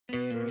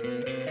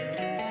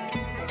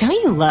Don't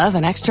you love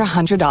an extra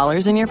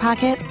 $100 in your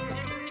pocket?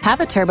 Have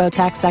a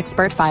TurboTax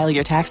expert file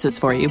your taxes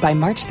for you by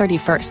March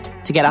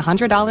 31st to get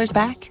 $100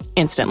 back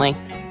instantly.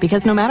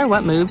 Because no matter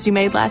what moves you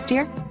made last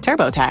year,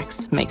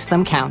 TurboTax makes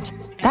them count.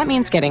 That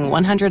means getting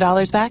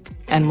 $100 back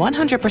and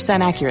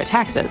 100% accurate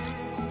taxes,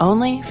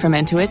 only from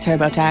Intuit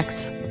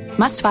TurboTax.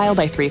 Must file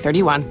by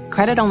 3/31.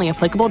 Credit only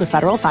applicable to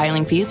federal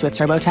filing fees with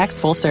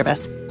TurboTax full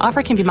service.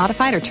 Offer can be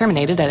modified or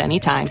terminated at any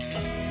time.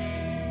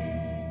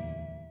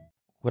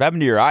 What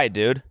happened to your eye,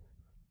 dude?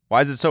 Why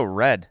is it so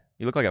red?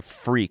 You look like a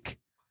freak.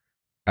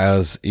 I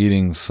was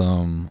eating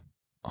some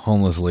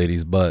homeless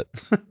lady's butt.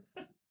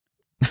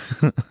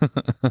 I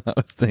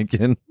was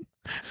thinking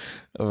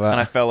about... And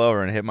I fell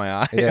over and hit my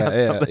eye.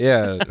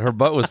 Yeah. Her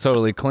butt was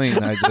totally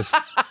clean. I just,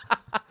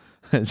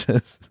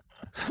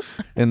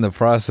 in the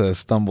process,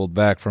 stumbled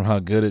back from how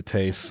good it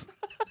tastes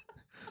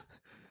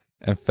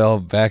and fell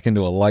back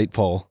into a light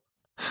pole,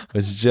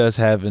 which just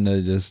happened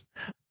to just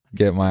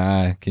get my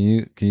eye.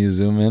 Can you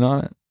zoom in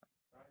on it?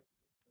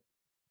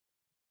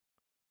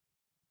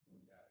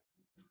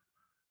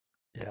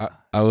 Yeah.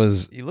 I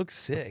was... You look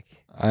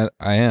sick. I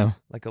am.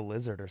 Like a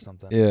lizard or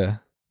something. Yeah.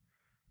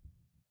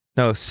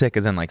 No, sick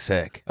as in like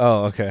sick.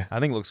 Oh, okay. I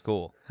think it looks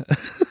cool.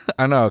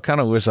 I know. I kind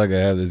of wish I could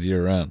have this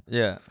year round.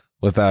 Yeah.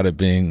 Without it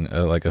being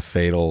like a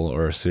fatal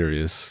or a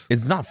serious...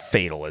 It's not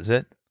fatal, is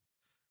it?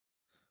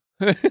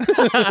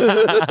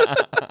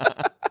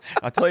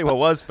 I'll tell you what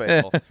was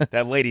fatal.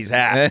 That lady's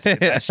ass.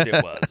 Dude, that shit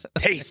was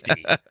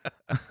tasty.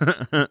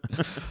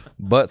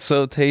 Butt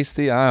so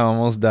tasty, I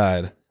almost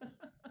died.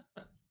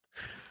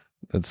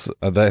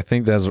 I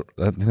think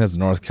that's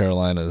North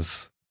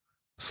Carolina's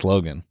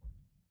slogan.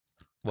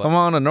 What? Come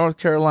on to North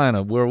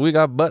Carolina, where we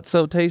got butt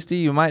so tasty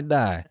you might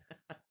die.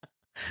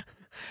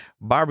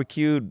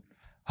 Barbecued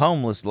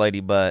homeless lady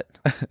butt.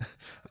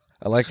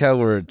 I like how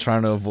we're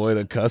trying to avoid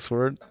a cuss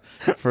word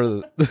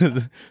for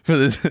the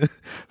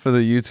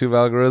YouTube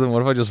algorithm.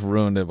 What if I just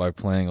ruined it by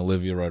playing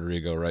Olivia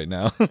Rodrigo right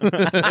now?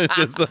 It's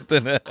just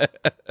something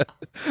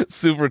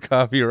super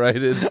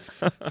copyrighted.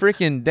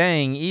 Freaking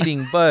dang,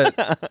 eating butt.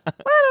 Why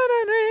don't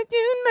I make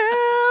you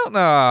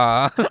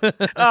now?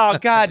 Aww. Oh,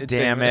 god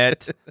damn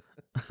it.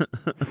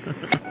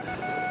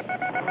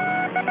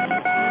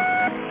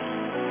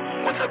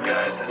 What's up,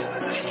 guys? This is the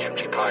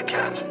TMG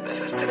Podcast.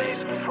 This is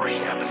today's free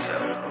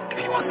episode. If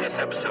you want this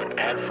episode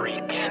ad-free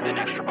and an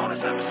extra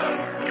bonus episode,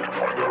 you can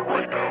find that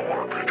right now on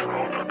our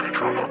Patreon at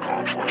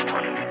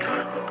patreon.com/tinydk.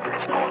 And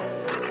if not,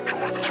 then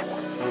enjoy this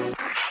one.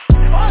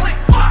 Holy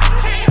fuck!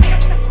 Jamie!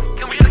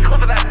 Can we get a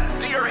clip of that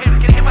deer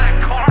getting hit by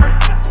that car?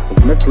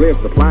 The mystery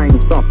of the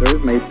flying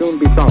saucers may soon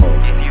be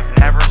solved. If you've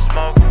never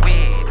smoked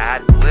weed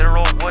at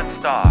literal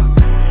Woodstock,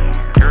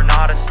 you're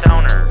not a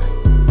stoner.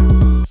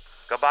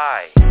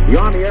 Goodbye. The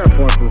Army Air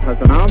Forces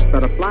has announced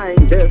that a flying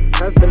disc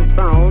has been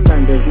found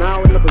and is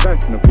now in the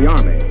possession of the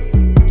Army.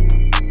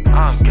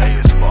 I'm gay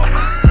as fuck.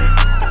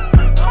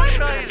 I'm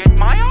trying to get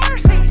my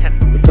arse eaten.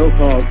 The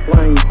so-called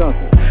flying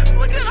saucer.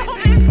 Look at all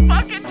these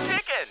fucking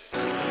chickens.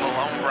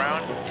 Malone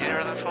Brown, you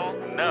hear this fool?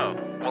 No.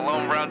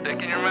 Malone Brown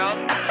dick in your mouth?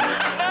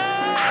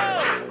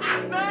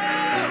 No!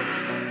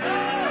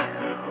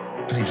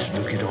 Please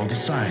look at all the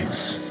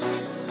signs.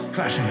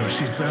 Fasten your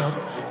seatbelt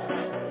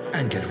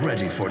and get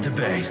ready for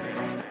debate.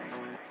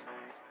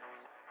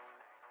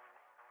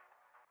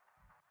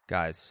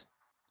 Guys,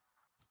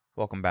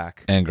 welcome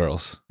back. And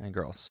girls. And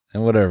girls.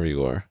 And whatever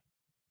you are.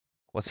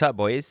 What's up,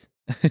 boys?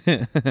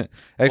 Actually,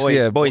 boys,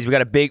 yeah, boys, we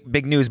got a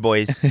big news,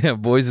 boys. Yeah,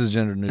 boys is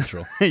gender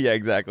neutral. Yeah,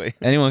 exactly.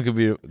 Anyone could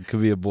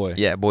be a boy.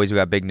 Yeah, boys, we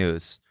got big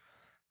news.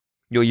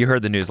 You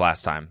heard the news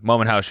last time.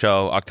 Moment House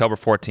show, October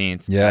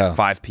 14th at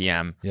 5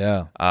 p.m.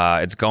 Yeah.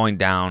 It's going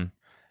down.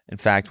 In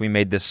fact, we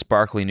made this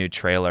sparkly new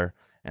trailer,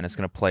 and it's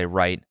going to play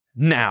right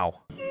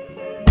now.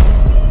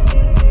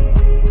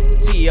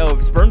 CEO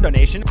of Sperm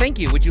Donation. Thank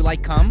you. Would you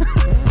like cum?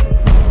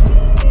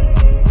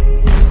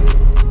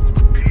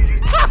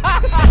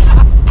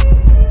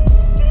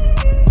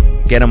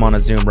 Get him on a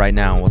Zoom right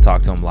now, and we'll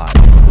talk to him live.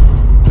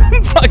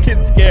 I'm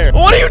fucking scared.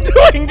 What are you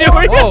doing, dude?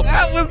 Oh,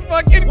 that was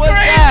fucking What's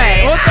crazy.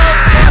 that? What the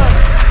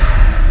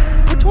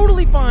fuck? We're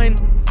totally fine.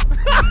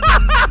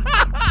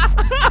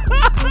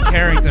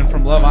 Carrington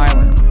from Love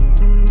Island.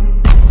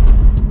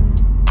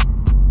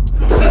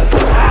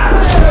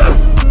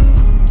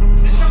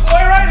 Is your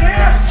boy right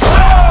here?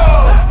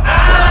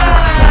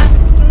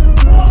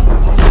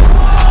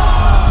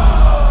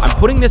 I'm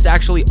putting this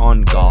actually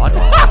on God.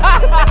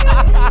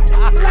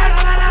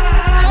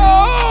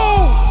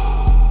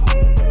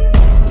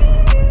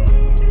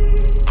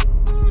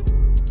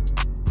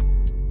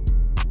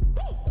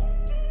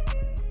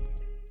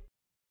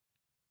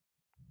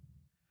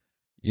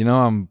 You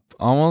know,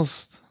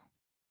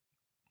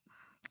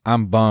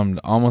 I'm bummed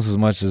almost as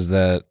much as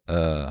that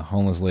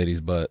homeless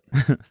lady's butt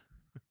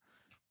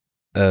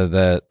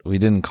that we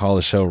didn't call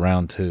the show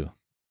round 2.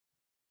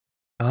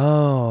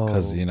 Oh.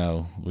 Because,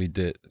 we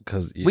did.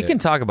 We can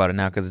talk about it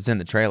now because it's in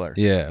the trailer.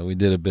 Yeah, we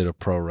did a bit of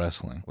pro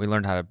wrestling. We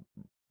learned how to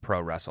pro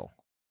wrestle.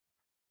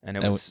 And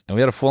it and was.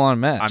 we had a full-on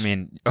match. I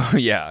mean, oh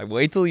yeah.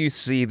 Wait till you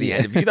see the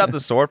end. If you thought the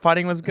sword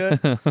fighting was good,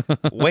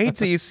 wait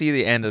till you see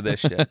the end of this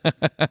shit.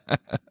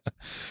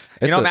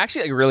 I'm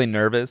actually like really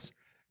nervous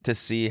to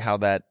see how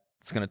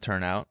that's gonna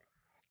turn out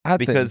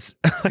because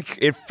like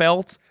it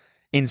felt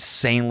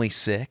insanely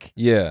sick.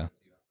 Yeah.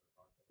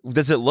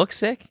 Does it look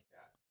sick?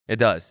 It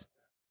does.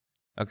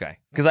 Okay,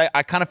 because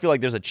I kind of feel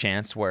like there's a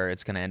chance where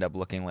it's gonna end up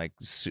looking like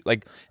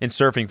in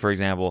surfing, for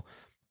example.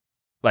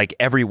 Like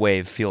every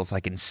wave feels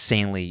like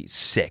insanely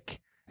sick.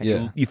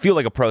 And you feel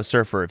like a pro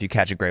surfer if you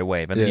catch a great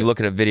wave. And then you look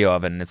at a video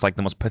of it and it's like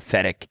the most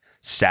pathetic,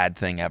 sad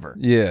thing ever.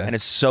 Yeah. And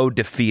it's so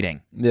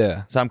defeating.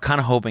 Yeah. So I'm kind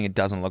of hoping it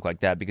doesn't look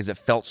like that because it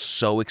felt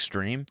so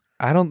extreme.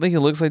 I don't think it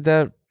looks like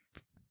that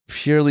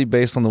purely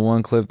based on the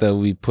one clip that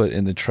we put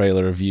in the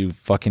trailer of you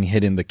fucking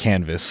hitting the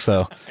canvas.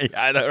 So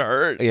yeah, that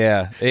hurt.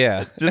 Yeah.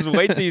 Just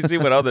wait till you see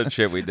what other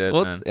shit we did,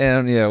 man.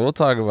 And we'll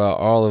talk about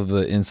all of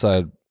the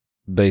inside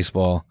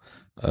baseball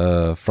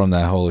from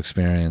that whole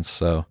experience.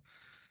 So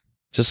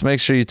just make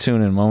sure you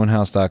tune in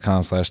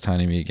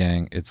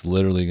momenthouse.com/tinymeatgang. It's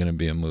literally going to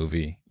be a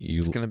movie.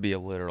 It's going to be a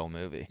literal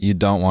movie. You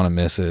don't want to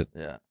miss it.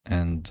 Yeah.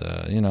 And,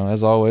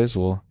 as always,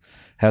 we'll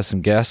have some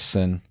guests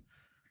and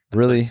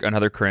really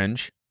another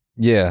cringe.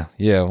 Yeah.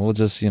 We'll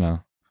just,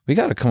 we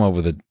got to come up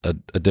with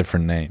a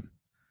different name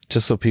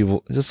just so we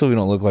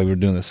don't look like we're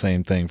doing the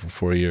same thing for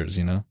 4 years,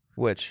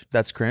 Which?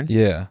 That's cringe?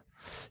 Yeah.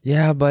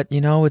 Yeah, but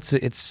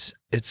it's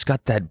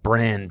got that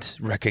brand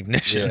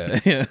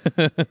recognition. Yeah.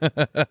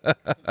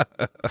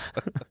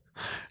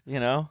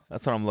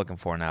 That's what I'm looking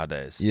for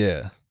nowadays.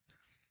 Yeah.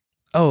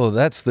 Oh,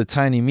 that's the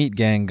Tiny Meat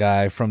Gang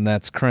guy from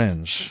That's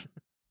Cringe.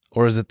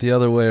 Or is it the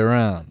other way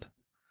around?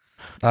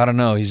 I don't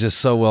know. He's just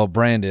so well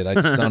branded. I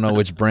just don't know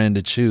which brand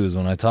to choose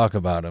when I talk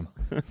about him.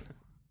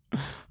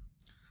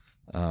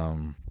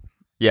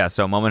 Yeah,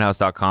 so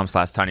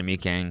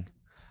momenthouse.com/tinymeatgang.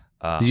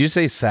 Did you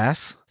say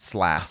sass?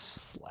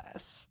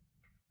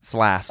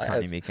 Slash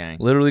Tiny Meat Gang.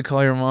 Literally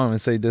call your mom and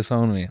say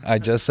disown me. I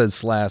just said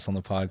slash on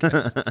the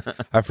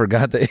podcast. I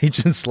forgot the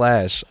H in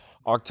slash.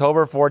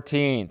 October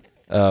 14th.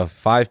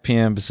 5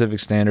 p.m. Pacific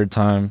Standard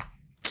Time.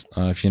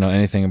 If you know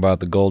anything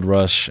about the gold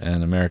rush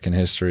and American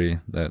history,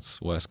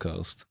 that's West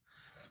Coast.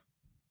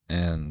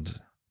 And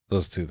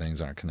those two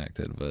things aren't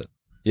connected. But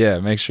yeah,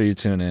 make sure you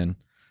tune in.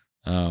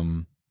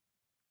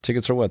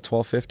 Tickets are what,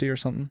 $12.50 or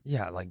something?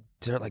 Yeah,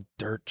 they're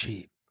dirt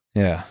cheap.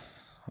 Yeah.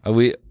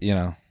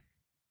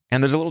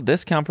 And there's a little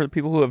discount for the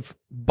people who have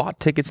bought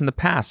tickets in the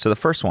past to the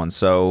first one.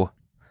 So,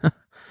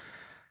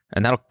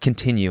 and that'll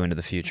continue into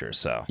the future.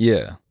 So,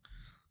 yeah.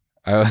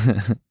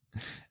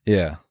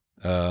 Yeah.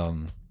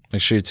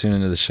 Make sure you tune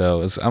into the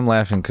show. I'm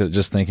laughing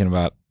just thinking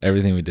about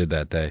everything we did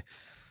that day.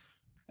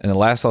 And the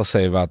last I'll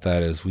say about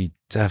that is we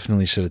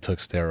definitely should have took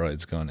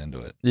steroids going into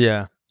it.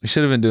 Yeah. We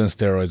should have been doing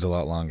steroids a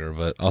lot longer,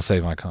 but I'll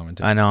save my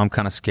commentary. I know. I'm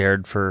kind of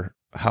scared for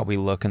how we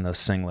look in those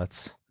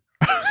singlets.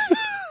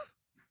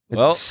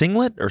 Well,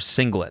 singlet or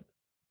singlet?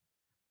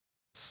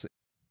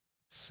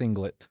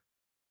 Singlet.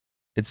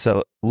 It's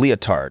a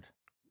leotard.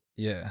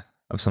 Yeah.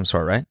 Of some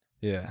sort, right?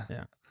 Yeah.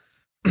 Yeah.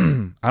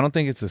 I don't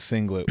think it's a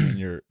singlet when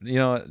you're,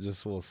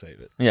 just we'll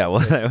save it. Yeah,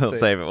 we'll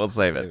save it. We'll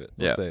save it.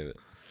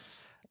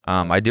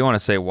 I do want to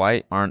say,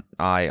 why aren't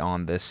I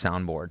on this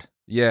soundboard?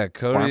 Yeah,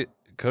 Cody's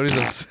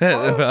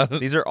upset about it.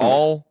 These are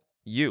all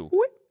you.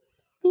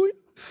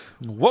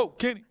 Whoa,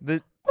 Kenny.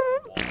 That's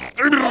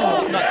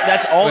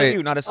all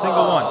you, not a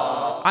single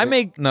one. I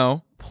make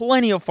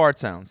plenty of fart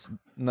sounds.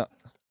 No.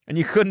 And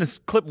you couldn't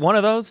have clipped one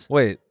of those?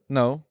 Wait,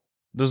 no.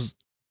 There's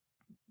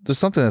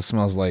something that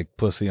smells like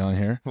pussy on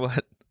here.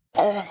 What?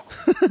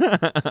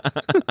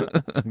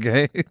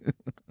 Okay.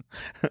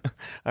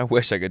 I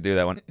wish I could do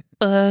that one.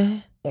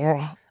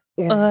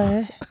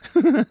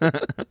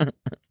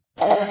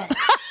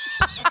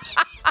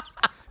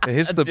 It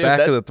hits the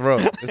back of the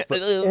throat.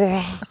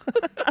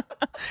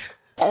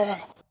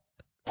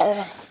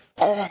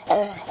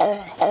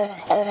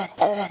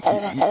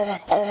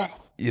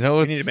 We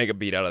need to make a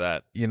beat out of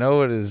that. You know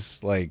what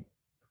is like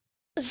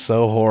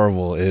so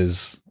horrible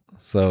is,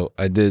 so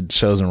I did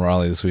shows in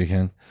Raleigh this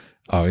weekend,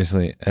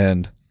 obviously,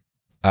 and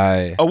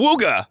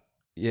Awooga!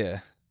 Yeah.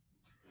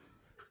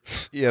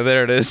 Yeah,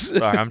 there it is.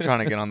 Sorry, I'm trying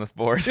to get on this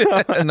board.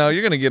 No,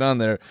 you're gonna get on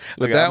there.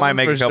 Look, I might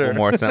make a couple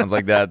more sounds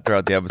like that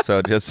throughout the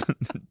episode. Just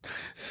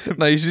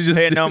no, you should just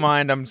pay no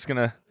mind. I'm just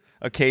gonna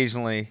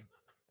occasionally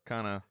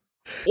kind of.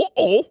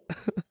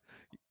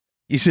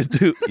 You should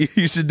do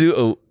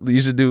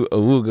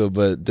awooga,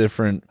 but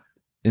different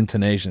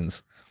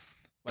intonations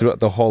throughout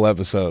the whole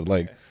episode.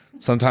 Like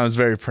sometimes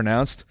very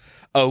pronounced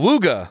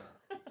awooga,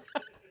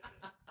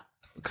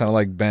 kind of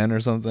like Ben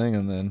or something,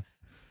 and then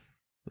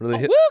really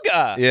hit.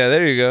 Awooga! Yeah,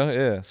 there you go.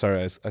 Yeah,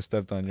 sorry, I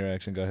stepped on your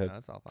action. Go ahead. No,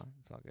 that's all fine.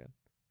 It's all good.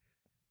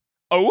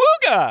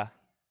 Awooga!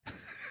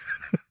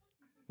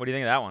 What do you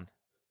think of that one?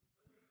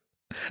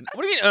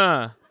 What do you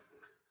mean?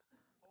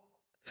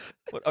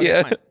 What? Okay,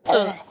 yeah.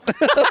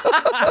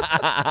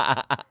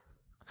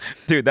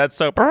 Dude, that's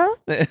so.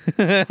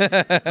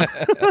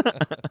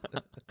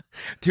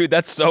 Dude,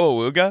 that's so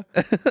awooga.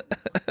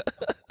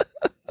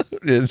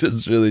 You're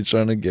just really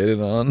trying to get it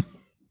on.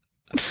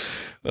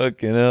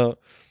 Fucking hell.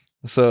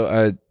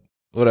 So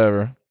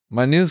whatever.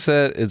 My new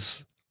set,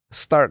 it's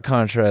stark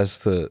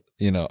contrast to,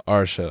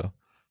 our show.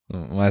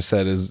 My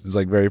set is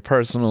like very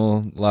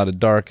personal, a lot of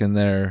dark in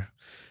there.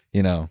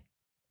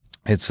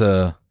 It's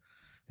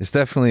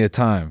definitely a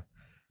time.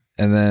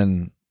 And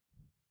then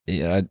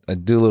I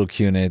do a little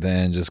Q&A at the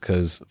end just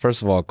because,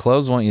 first of all,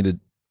 clubs want you to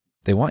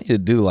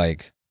do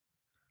like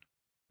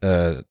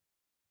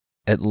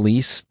at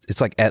least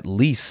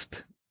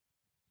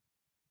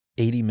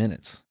 80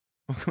 minutes.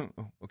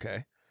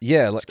 Okay.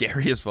 Yeah.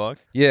 Scary as fuck.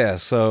 Yeah.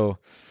 So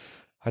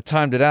I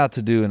timed it out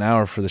to do an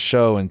hour for the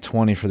show and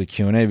 20 for the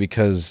Q&A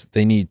because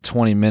they need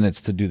 20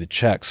 minutes to do the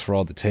checks for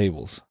all the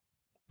tables.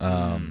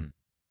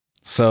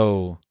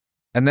 So,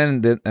 and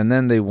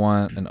then they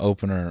want an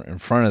opener in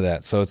front of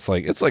that. So it's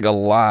like a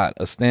lot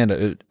of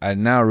stand-up. I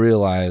now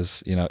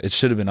realize, it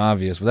should have been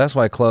obvious, but that's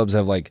why clubs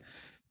have like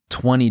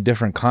 20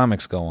 different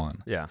comics go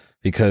on. Yeah.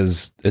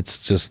 Because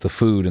it's just the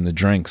food and the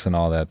drinks and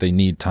all that. They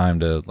need time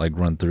to like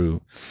run through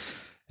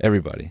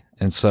everybody.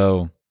 And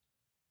so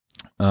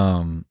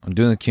I'm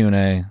doing the Q&A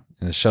and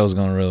the show's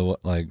going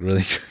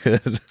really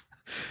good.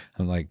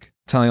 I'm like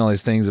telling all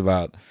these things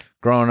about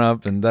growing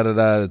up and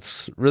da-da-da.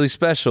 It's really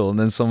special. And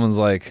then someone's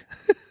like,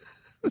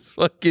 this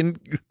fucking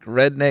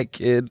redneck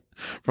kid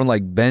from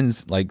like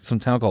some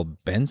town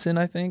called Benson,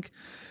 I think.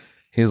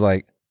 He's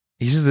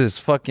just this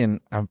fucking,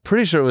 I'm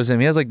pretty sure it was him.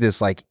 He has like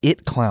this like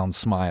it clown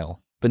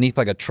smile beneath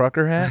like a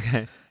trucker hat.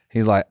 Okay.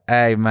 He's like,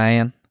 hey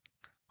man,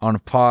 on a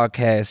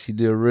podcast, you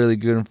do a really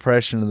good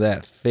impression of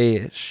that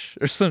fish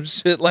or some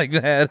shit like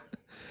that.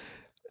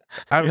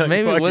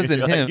 Maybe it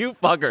wasn't him. You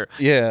fucker.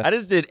 Yeah. I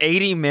just did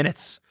 80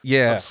 minutes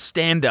of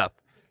stand-up.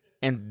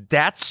 And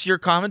that's your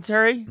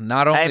commentary?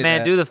 Not only hey, man,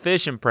 that, do the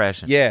fish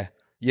impression. Yeah.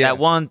 That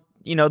one,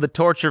 the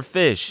torture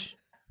fish.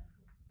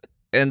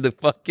 And the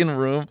fucking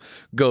room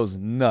goes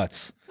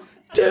nuts.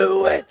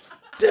 Do it.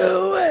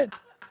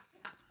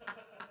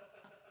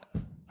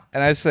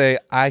 And I say,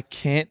 I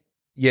can't.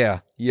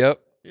 Yeah.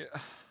 Yep. Yeah.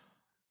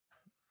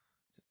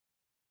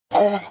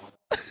 They're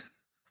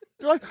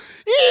like,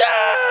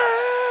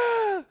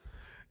 yeah.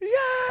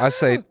 I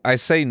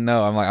say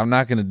no. I'm like, I'm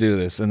not gonna do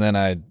this, and then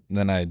I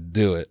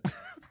do it,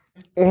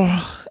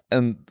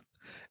 and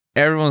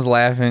everyone's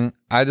laughing.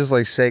 I just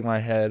like shake my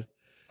head.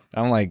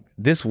 I'm like,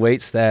 this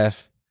wait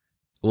staff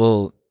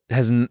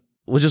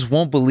just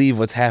won't believe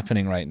what's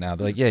happening right now.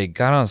 They're like, yeah, he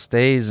got on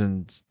stage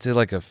and did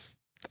like I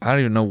don't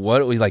even know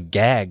what, he like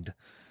gagged.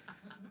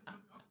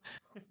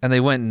 And they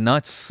went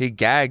nuts. He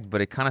gagged, but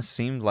it kind of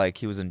seemed like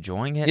he was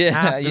enjoying it.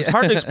 Yeah, It's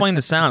hard to explain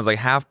the sound. It's like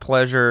half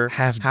pleasure,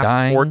 half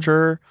dying.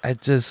 torture. I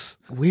just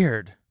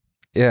weird.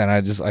 Yeah, and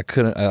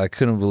I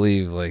couldn't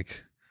believe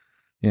like,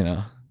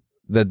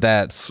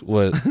 that's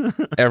what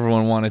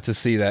everyone wanted to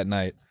see that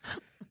night.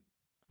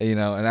 And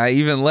I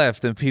even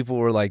left, and people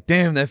were like,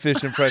 "Damn, that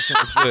fish impression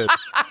was good."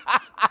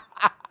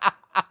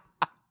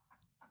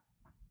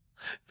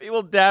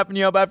 People dapping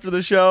you up after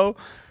the show,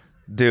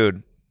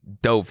 dude.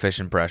 Dope fish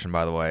impression,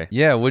 by the way.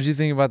 Yeah, what'd you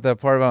think about that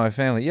part about my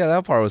family? Yeah,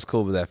 that part was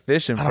cool, but that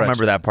fish impression. I don't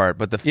remember that part,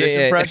 but the fish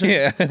impression?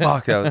 Yeah.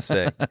 Fuck, that was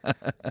sick.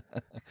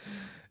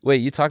 Wait,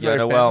 you talked about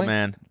your family? Well,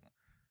 man.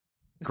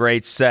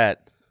 Great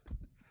set.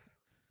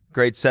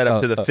 Great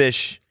setup to the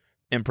fish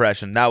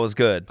impression. That was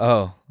good.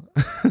 Oh.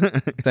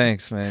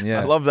 Thanks, man.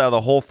 Yeah. I love that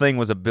the whole thing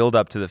was a build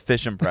up to the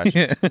fish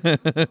impression.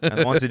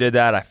 And once he did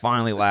that, I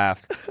finally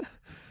laughed.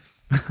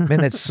 Man,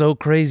 that's so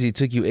crazy. It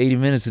took you 80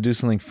 minutes to do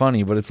something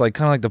funny, but it's like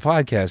kind of like the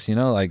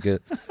podcast,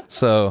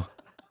 so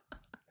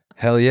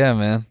hell yeah,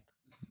 man.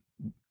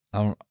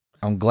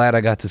 I'm glad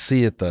I got to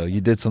see it though. You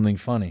did something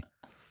funny.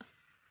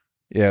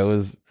 Yeah, it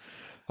was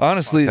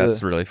honestly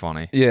that's really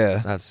funny.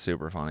 Yeah. That's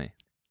super funny.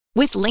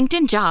 With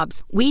LinkedIn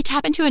Jobs, we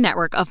tap into a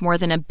network of more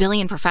than 1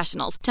 billion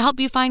professionals to help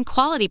you find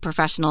quality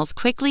professionals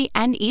quickly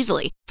and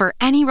easily for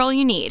any role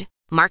you need.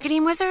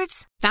 Marketing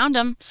wizards? Found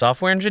them.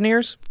 Software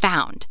engineers?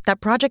 Found. That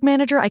project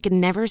manager I could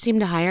never seem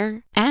to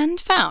hire?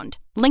 And found.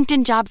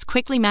 LinkedIn Jobs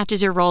quickly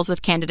matches your roles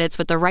with candidates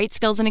with the right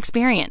skills and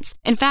experience.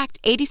 In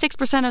fact,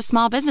 86% of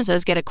small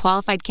businesses get a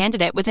qualified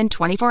candidate within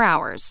 24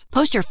 hours.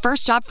 Post your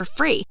first job for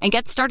free and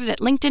get started at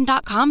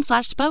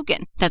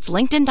linkedin.com/spoken. That's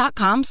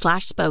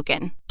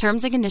linkedin.com/spoken.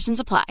 Terms and conditions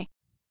apply.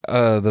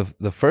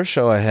 The first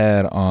show I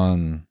had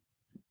on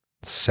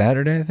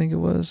Saturday, I think it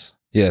was.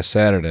 Yeah,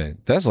 Saturday.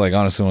 That's like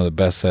honestly one of the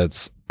best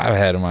sets I've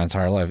had in my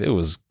entire life. It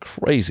was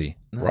crazy.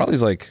 Nice.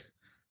 Raleigh's like,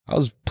 I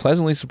was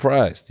pleasantly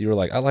surprised. You were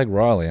like, I like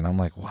Raleigh, and I'm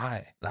like,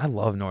 why? I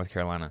love North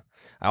Carolina.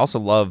 I also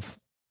love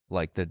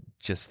like the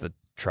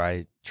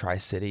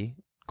Tri-City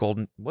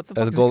golden. What's the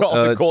fuck is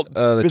it called?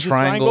 The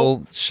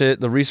triangle shit.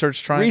 The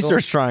research triangle.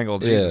 Research triangle.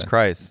 Jesus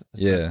Christ.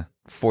 Yeah.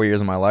 4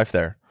 years of my life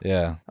there.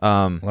 Yeah.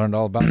 Learned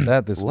all about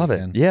that this love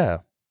weekend. it. Yeah.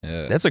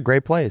 Yeah. That's a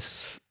great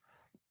place.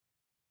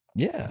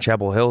 Yeah.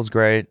 Chapel Hill's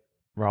great.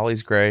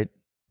 Raleigh's great.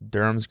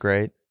 Durham's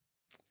great.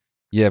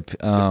 Yep.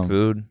 Good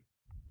food.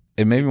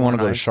 It made me want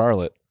to go to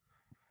Charlotte.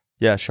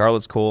 Yeah,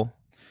 Charlotte's cool.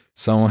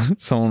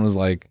 Someone was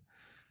like,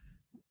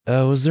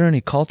 was there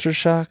any culture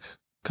shock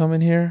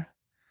coming here?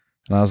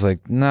 And I was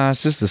like, nah,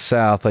 it's just the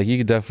South. Like, you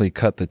could definitely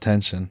cut the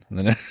tension. And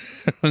then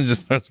everyone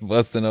just starts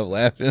busting up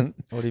laughing.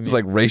 What do you mean? It's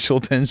like racial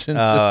tension.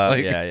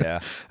 Like, yeah.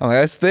 I'm like,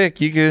 that's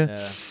thick. You could,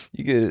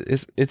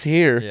 it's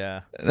here.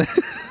 Yeah.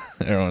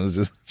 Everyone was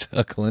just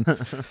chuckling.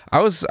 I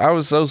was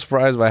so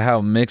surprised by how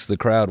mixed the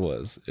crowd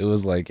was. It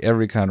was like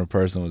every kind of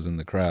person was in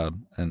the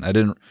crowd. And I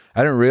didn't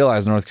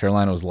realize North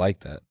Carolina was like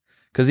that.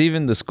 Because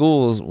even the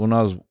schools, when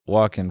I was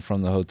walking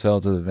from the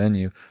hotel to the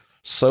venue,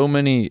 so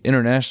many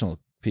international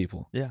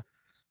people. Yeah.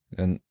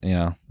 And,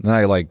 then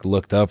I like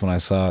looked up and I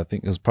saw, I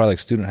think it was probably like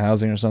student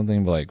housing or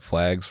something, but like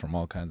flags from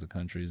all kinds of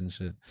countries and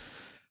shit.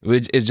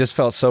 It just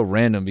felt so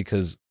random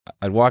because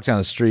I'd walk down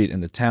the street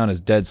and the town is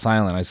dead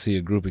silent. I see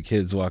a group of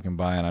kids walking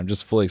by and I'm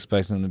just fully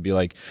expecting them to be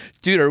like,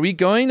 dude, are we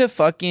going to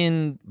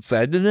fucking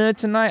Fedina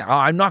tonight? Oh,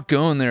 I'm not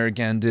going there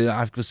again, dude.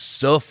 I was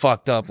so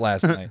fucked up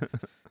last night.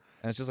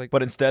 And it's just like,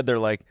 but instead they're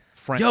like,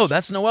 French. Yo,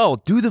 that's Noel.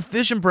 Do the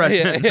fish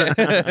impression.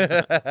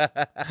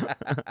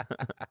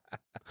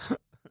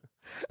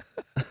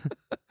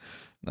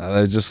 No,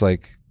 they're just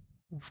like,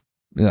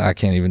 I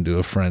can't even do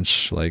a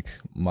French like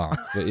mock,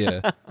 but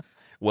yeah.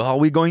 Where are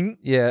we going?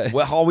 Yeah.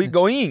 Where are we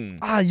going?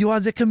 You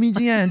are the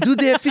comedian. Do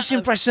the fish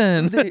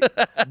impression.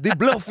 the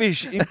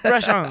blowfish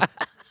impression.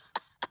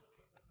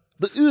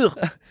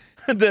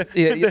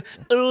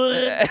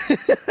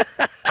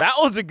 That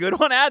was a good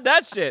one. Add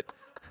that shit.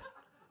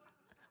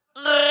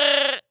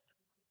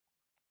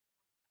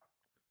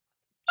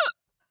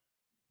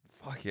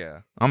 Fuck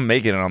yeah. I'm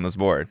making it on this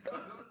board.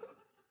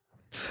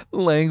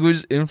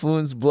 Language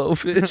influenced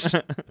blowfish.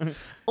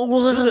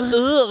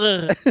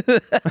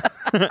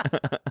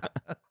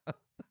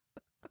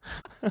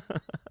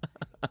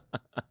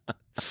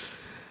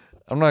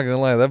 I'm not gonna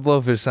lie, that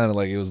blowfish sounded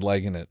like it was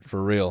liking it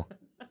for real.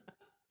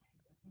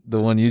 The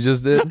one you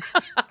just did,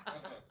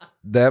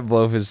 that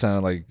blowfish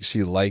sounded like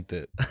she liked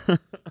it.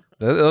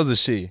 That was a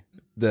she.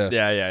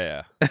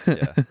 Yeah,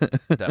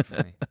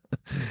 definitely.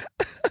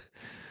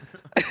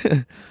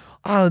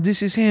 Oh,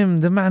 this is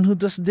him, the man who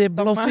does the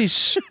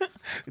blowfish.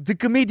 The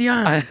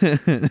comedian.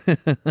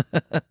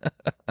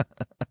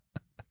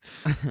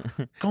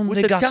 Comme With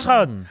les the garçons.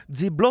 carrot.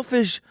 The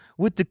blowfish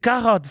with the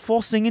carrot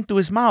forcing into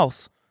his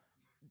mouth.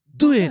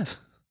 Do it.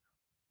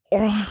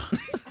 Or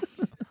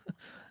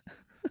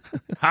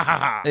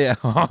yeah.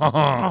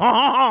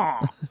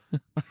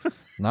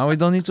 Now we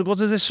don't need to go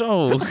to the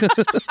show.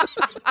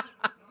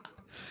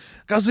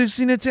 Because we've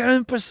seen it here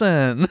in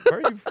person.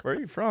 Where are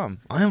you from?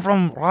 I'm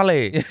from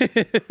Raleigh.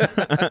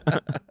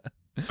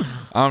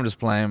 I'm just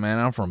playing, man.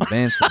 I'm from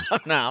Benson.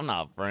 No, I'm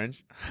not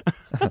French.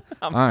 I'm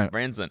All right. from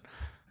Branson.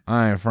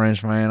 I ain't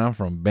French, man. I'm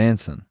from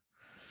Benson.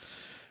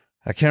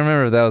 I can't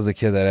remember if that was the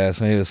kid that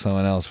asked me. It was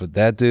someone else. But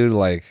that dude,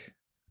 like,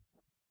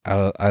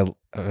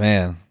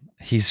 man,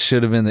 he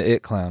should have been the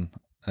it clown.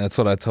 That's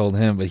what I told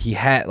him. But he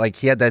had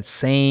that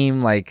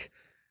same, like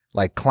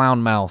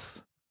clown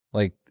mouth.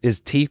 Like,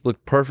 his teeth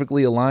looked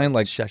perfectly aligned.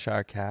 Like,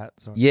 Cheshire Cat.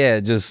 yeah,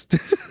 just,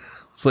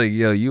 it's like,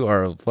 yo, you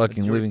are a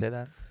fucking Did you living. say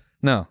that?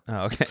 No.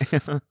 Oh, okay.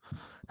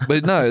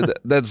 But no,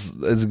 that's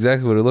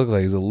exactly what it looked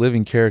like. He's a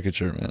living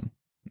caricature, man.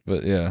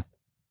 But yeah.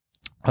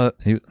 Other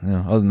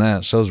than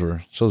that, shows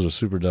were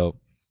super dope.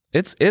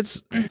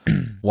 It's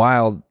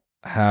wild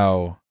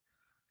how,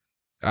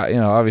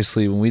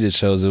 obviously when we did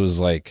shows, it was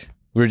like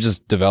we were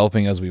just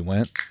developing as we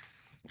went.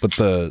 But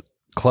the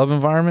club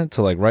environment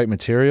to like write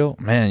material,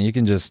 man, you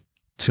can just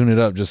tune it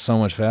up just so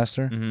much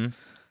faster. Mm-hmm.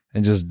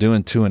 And just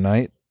doing 2 a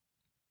night.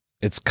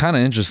 It's kind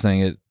of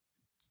interesting.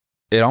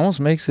 It almost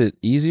makes it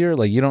easier.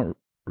 Like, you don't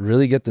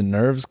really get the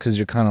nerves because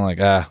you're kind of like,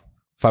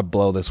 if I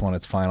blow this one,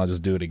 it's fine. I'll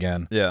just do it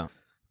again. Yeah.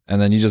 And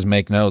then you just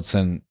make notes,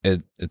 and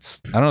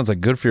it's I don't know, it's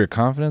like good for your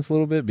confidence a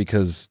little bit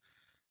because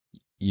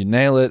you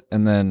nail it,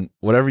 and then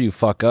whatever you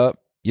fuck up,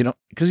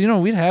 because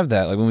we'd have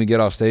that like when we get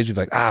off stage, we'd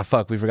be like,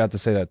 fuck, we forgot to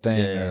say that thing.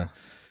 Yeah.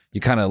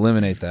 You kind of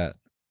eliminate that,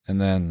 and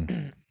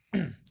then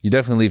you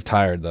definitely leave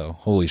tired though.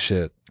 Holy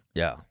shit.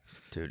 Yeah.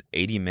 Dude,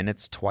 80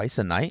 minutes twice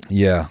a night?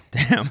 Yeah.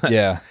 Damn,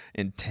 that's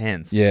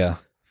intense. Yeah.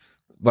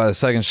 By the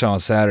second show on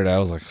Saturday, I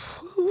was like,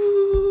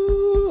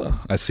 "Ooh,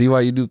 I see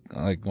why you do,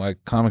 like, why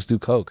comics do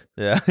coke."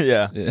 Yeah.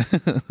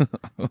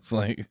 It's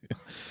like,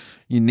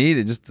 you need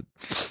it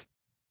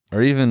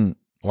or even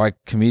why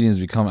comedians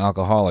become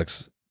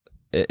alcoholics.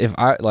 If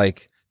I,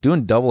 like,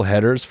 doing double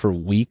headers for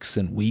weeks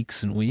and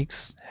weeks and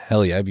weeks,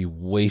 hell yeah, I'd be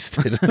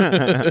wasted.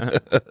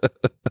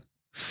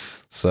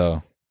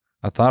 So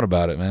I thought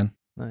about it, man.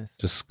 Nice.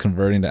 Just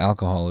converting to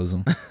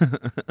alcoholism.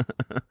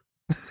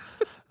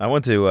 I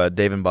went to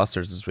Dave &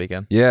 Buster's this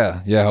weekend.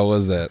 Yeah. How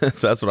was that?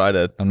 So that's what I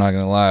did. I'm not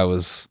going to lie. I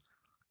was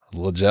a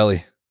little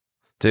jelly.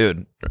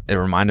 Dude, it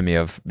reminded me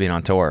of being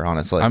on tour,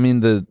 honestly. I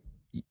mean, the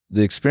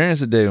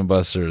experience at Dave &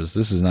 Buster's,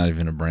 this is not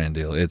even a brand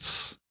deal.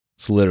 It's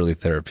literally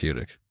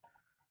therapeutic.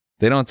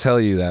 They don't tell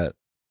you that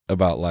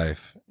about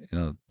life.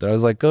 They're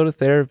always like, go to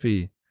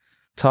therapy,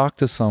 talk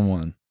to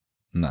someone.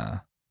 Nah,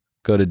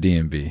 go to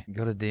D&B.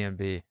 Go to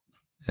D&B.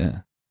 Yeah.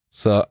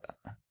 So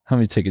how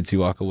many tickets you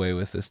walk away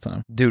with this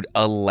time? Dude,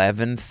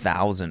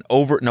 11,000.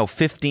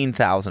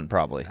 15,000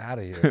 probably. Out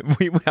of here.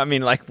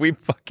 we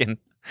fucking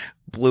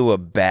blew a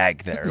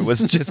bag there. It was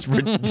just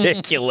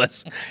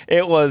ridiculous.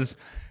 It was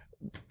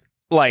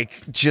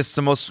like just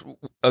the most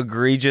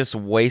egregious,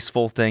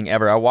 wasteful thing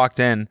ever. I walked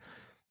in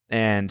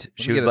and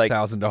she was like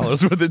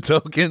 $1,000 worth of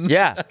tokens.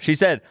 Yeah. She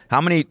said,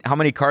 how many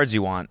cards do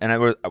you want?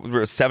 And we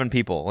were 7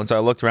 people. And so I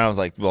looked around, I was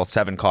like, well,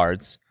 7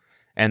 cards.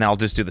 And then I'll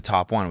just do the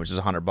top one, which is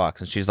 $100.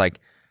 And she's like,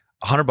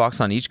 $100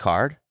 on each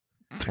card?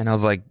 And I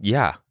was like,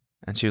 yeah.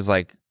 And she was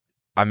like,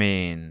 I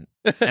mean,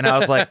 and I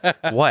was like,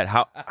 what?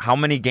 How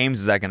many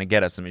games is that going to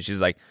get us? I mean, she's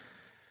like,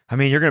 I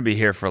mean, you're going to be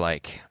here for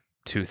like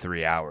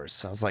 2-3 hours.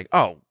 So I was like,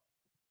 oh,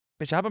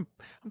 bitch, I'm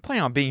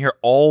planning on being here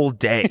all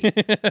day.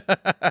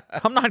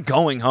 I'm not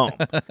going home.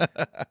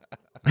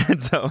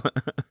 And so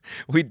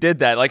we did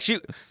that. Like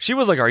she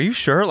was like, are you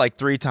sure? Like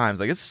 3 times.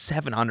 Like it's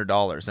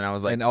 $700. And I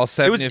was like, and all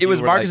 7 it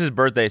was Marcus's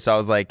birthday. So I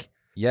was like,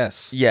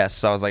 yes.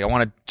 So I was like, I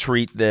want to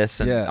treat this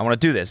and I want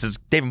to do this. It's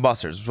Dave and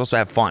Buster's. We're supposed to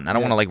have fun. I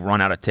don't want to like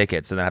run out of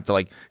tickets and then have to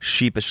like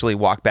sheepishly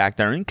walk back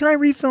there and can I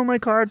refill my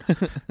card?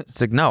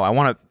 It's like, no, I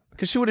want to.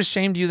 Because she would have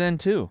shamed you then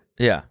too.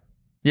 Yeah.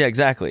 Yeah,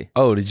 exactly.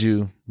 Oh, did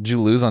you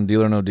lose on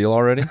Deal or No Deal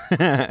already?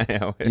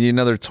 Yeah, you need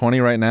another 20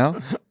 right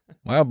now?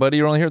 Wow, buddy,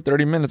 you're only here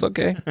 30 minutes.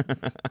 Okay.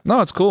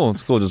 No, it's cool.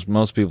 It's cool. Just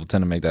most people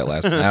tend to make that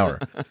last an hour.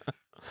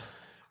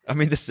 I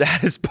mean, the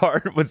saddest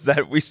part was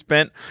that we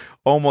spent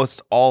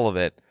almost all of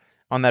it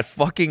on that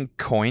fucking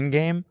coin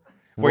game.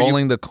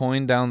 Rolling the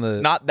coin down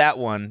the... Not that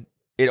one.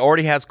 It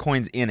already has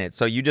coins in it.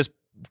 So you just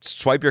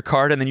swipe your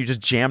card and then you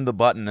just jam the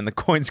button and the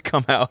coins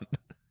come out.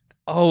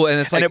 Oh, and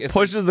it's like... And it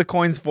pushes the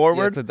coins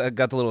forward. Yeah,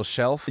 got the little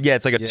shelf. Yeah,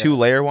 it's like a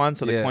 2-layer one.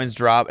 So the coins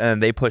drop and then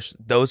they push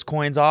those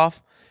coins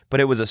off. But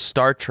it was a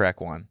Star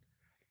Trek one.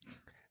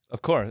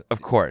 Of course.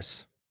 Of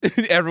course.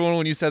 Everyone,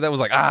 when you said that, was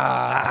like,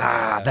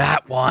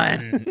 that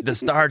one. The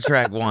Star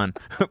Trek one.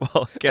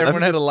 Well,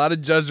 everyone had a lot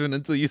of judgment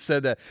until you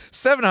said that.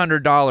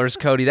 $700,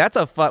 Cody. That's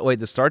a wait,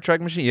 the Star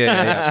Trek machine?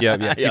 Yeah.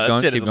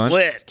 Keep going.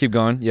 Lit. Keep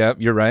going. Yeah,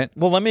 you're right.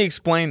 Well, let me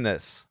explain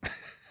this.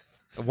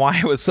 Why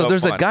it was so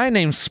there's fun. A guy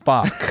named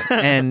Spock,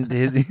 and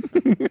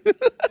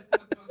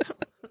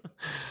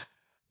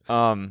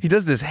he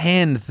does this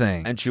hand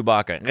thing. And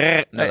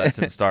Chewbacca. No, that's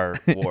in Star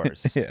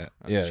Wars. Yeah.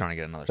 I'm just trying to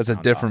get another That's a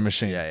sound different off.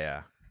 machine.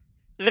 Yeah.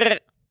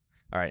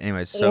 All right,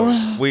 anyways, so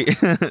we...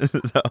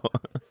 that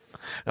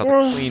was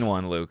a clean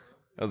one, Luke.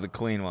 That was a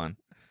clean one.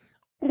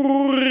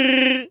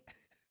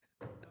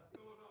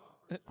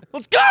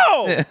 Let's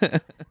go!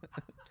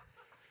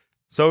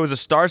 So it was a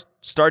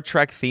Star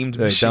Trek themed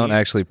machine. Don't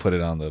actually put it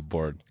on the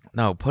board.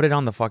 No, put it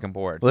on the fucking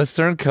board. Let's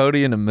turn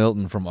Cody into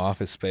Milton from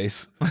Office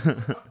Space.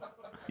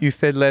 You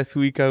said last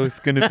week I was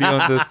going to be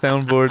on the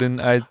soundboard, and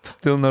I'm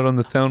still not on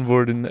the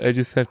soundboard, and I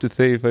just have to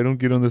say, if I don't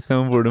get on the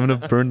soundboard, I'm going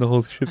to burn the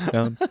whole ship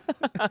down.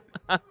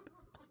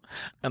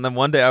 And then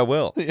one day I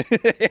will.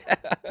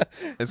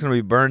 It's going to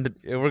be burned,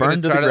 we're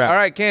burned to the ground. All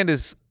right,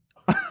 Candace.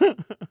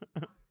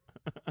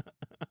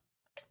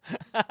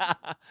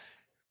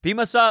 Beam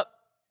us up.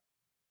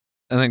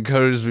 And then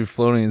Cody just be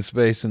floating in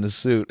space in a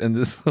suit, and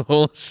this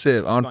whole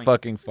ship on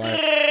fucking fire.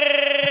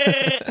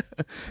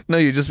 No,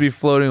 you just be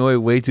floating away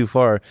way too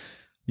far.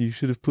 You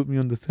should have put me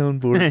on the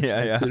soundboard.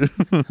 Yeah.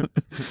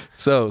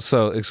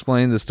 So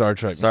explain the Star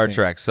Trek.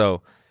 Trek.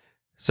 So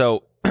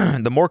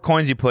the more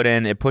coins you put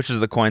in, it pushes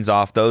the coins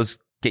off. Those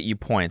get you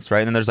points,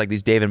 right? And then there's like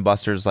these Dave and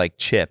Buster's like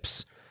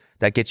chips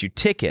that get you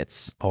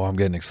tickets. Oh, I'm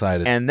getting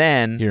excited. And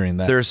then hearing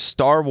that. There's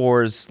Star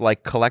Wars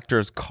like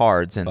collector's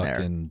cards in there.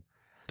 And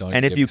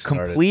if you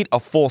complete a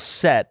full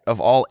set of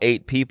all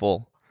 8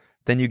 people,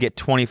 then you get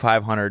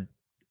 2,500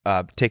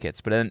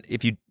 tickets. But then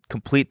if you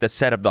complete the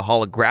set of the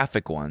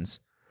holographic ones,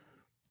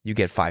 you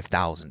get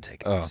 5,000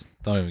 tickets. Oh,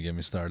 don't even get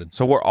me started.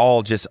 So we're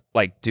all just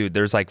like, dude,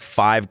 there's like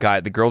 5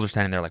 guys. The girls are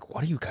standing there like,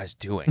 what are you guys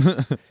doing?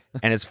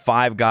 And it's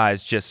 5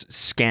 guys just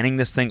scanning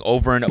this thing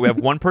over. And we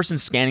have one person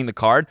scanning the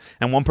card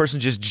and one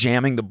person just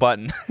jamming the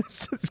button.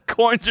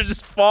 Coins are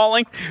just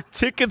falling,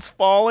 tickets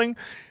falling.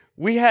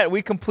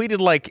 We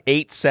completed like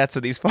 8 sets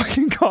of these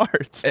fucking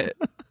cards. And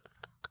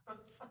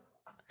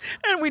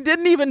we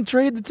didn't even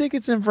trade the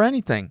tickets in for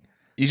anything.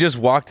 You just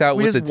walked out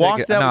with the ticket. We just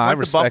walked out, we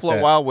went to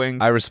Buffalo Wild Wings.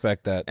 I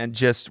respect that. And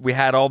we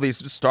had all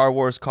these Star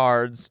Wars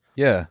cards.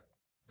 Yeah.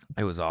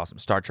 It was awesome.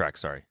 Star Trek,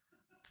 sorry.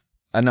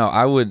 I know.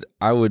 I would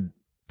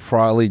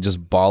probably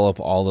just ball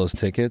up all those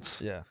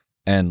tickets. Yeah.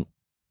 And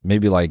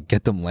maybe like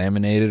get them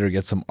laminated or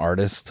get some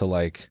artists to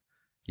like,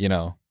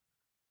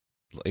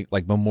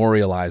 like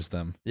memorialize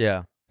them.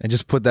 Yeah. And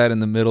just put that in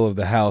the middle of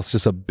the house,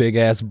 just a big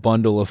ass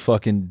bundle of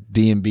fucking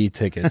D&B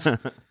tickets.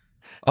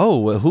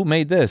 Oh, who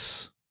made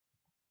this?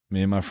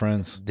 Me and my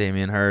friends.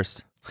 Damien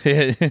Hirst.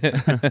 You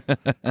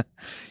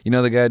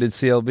know the guy who did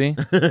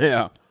CLB?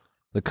 Yeah.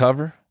 The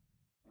cover?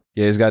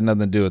 Yeah, he's got nothing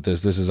to do with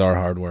this. This is our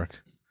hard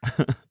work.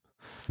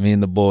 Me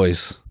and the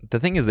boys. The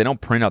thing is, they don't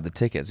print out the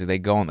tickets. They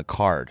go on the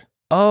card.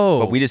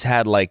 Oh. But we just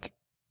had like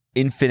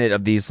infinite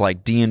of these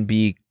like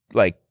D&B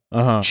like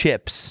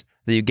chips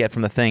that you get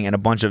from the thing and a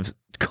bunch of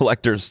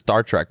collector's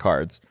Star Trek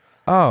cards.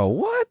 Oh,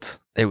 what?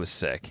 It was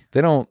sick.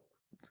 They don't...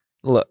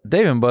 Look,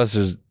 Dave and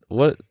Buster's...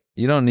 What...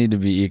 You don't need to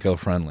be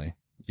eco-friendly.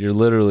 You're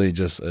literally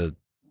just a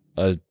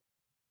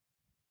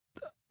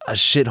a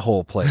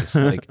shithole place.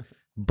 Like,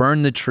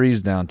 burn the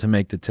trees down to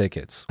make the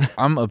tickets.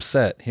 I'm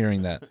upset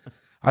hearing that.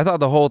 I thought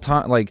the whole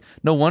time, like,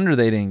 no wonder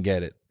they didn't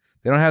get it.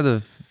 They don't have the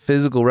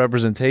physical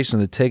representation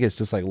of the tickets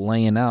just like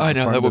laying out. I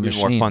know, that would be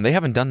machine. more fun. They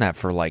haven't done that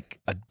for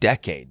like a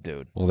decade,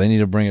 dude. Well, they need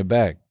to bring it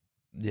back.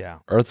 Yeah.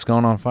 Earth's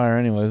going on fire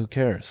anyway. Who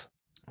cares?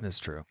 That's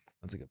true.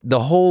 That's a good point. The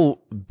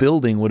whole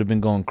building would have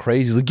been going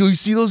crazy. Like, yo, you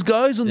see those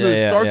guys on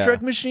the Star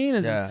Trek machine?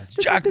 It's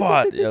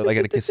Jackpot. Like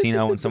at a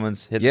casino when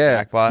someone's hit the yeah,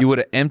 jackpot. you would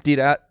have emptied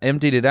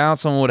it out.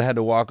 Someone would have had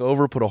to walk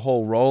over, put a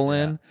whole roll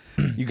in.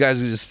 You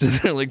guys would just stood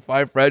there like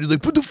five Fridays,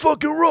 like, put the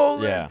fucking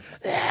roll in.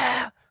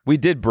 Yeah. We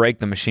did break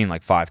the machine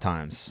like 5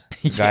 times.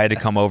 The guy had to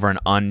come over and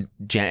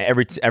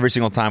unjam every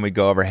single time we'd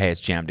go over, hey, it's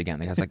jammed again.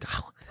 The guy's like,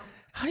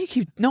 how do you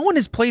keep... No one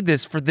has played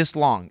this for this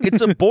long.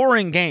 It's a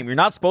boring game. You're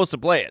not supposed to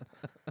play it.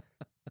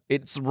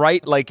 It's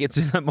right, like, it's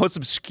in the most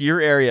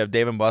obscure area of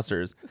Dave &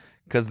 Buster's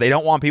because they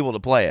don't want people to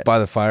play it. By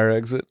the fire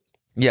exit?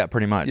 Yeah,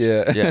 pretty much.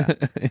 Yeah.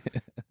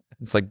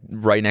 It's like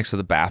right next to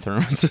the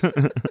bathrooms.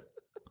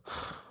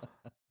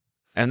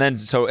 And then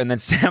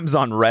Sam's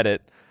on Reddit.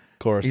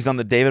 Of course. He's on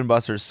the Dave &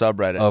 Buster's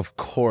subreddit. Of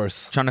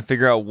course. Trying to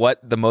figure out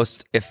what the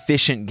most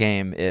efficient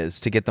game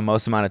is to get the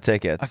most amount of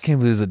tickets. I can't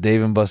believe there's a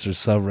Dave & Buster's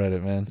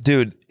subreddit, man.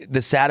 Dude,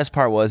 the saddest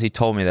part was he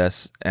told me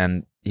this,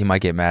 and he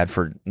might get mad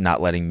for not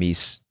letting me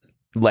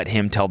let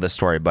him tell this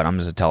story, but I'm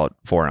just going to tell it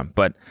for him.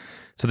 But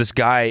so this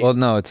guy... Well,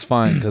 no, it's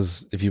fine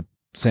because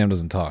Sam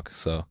doesn't talk,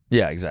 so...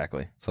 Yeah,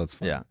 exactly. So it's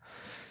fine. Yeah.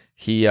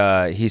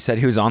 He said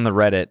he was on the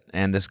Reddit,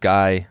 and this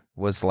guy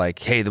was like,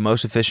 hey, the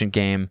most efficient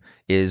game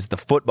is the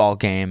football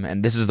game,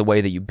 and this is the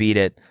way that you beat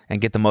it and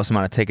get the most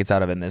amount of tickets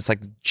out of it. And it's like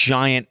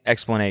giant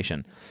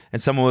explanation.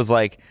 And someone was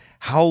like,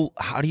 how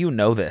do you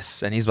know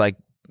this? And he's like,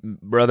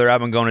 brother, I've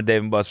been going to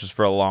Dave & Buster's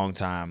for a long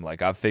time.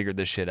 Like, I've figured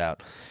this shit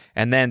out.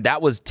 And then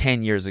that was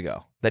 10 years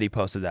ago that he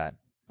posted that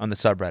on the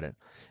subreddit.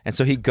 And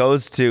so he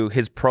goes to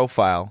his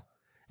profile,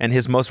 and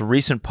his most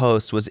recent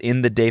post was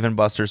in the Dave &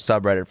 Buster's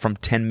subreddit from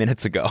 10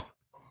 minutes ago.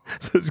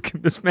 So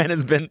this man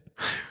has been...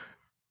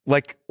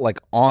 Like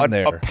on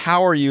there, a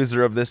power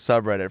user of this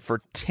subreddit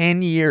for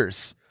 10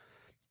 years.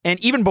 And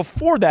even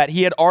before that,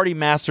 he had already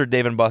mastered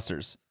Dave &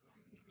 Buster's.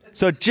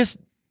 So just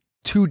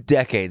 2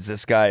 decades,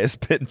 this guy has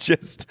been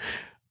just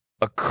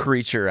a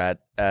creature at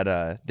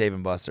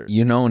Dave & Buster's.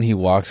 You know, when he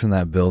walks in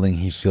that building,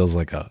 he feels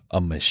like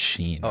a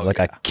machine,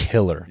 a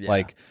killer. Yeah.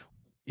 Like,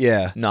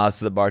 yeah. Nods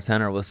to the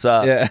bartender, what's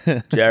up?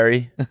 Yeah.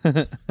 Jerry,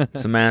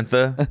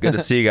 Samantha, good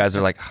to see you guys.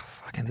 They're like, oh,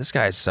 fucking, this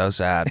guy is so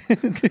sad.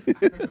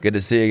 Good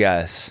to see you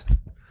guys.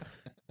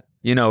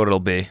 You know what it'll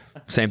be.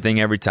 Same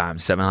thing every time.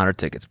 700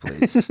 tickets,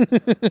 please.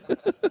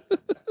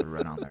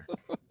 Right on there.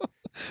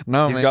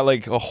 No, He's man. got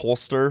like a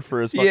holster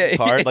for his fucking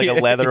card, like a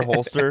leather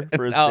holster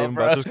for his Dave &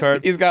 Buster's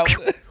card. He's got...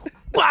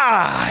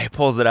 He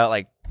pulls it out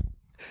like,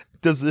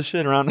 does this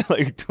shit around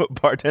like what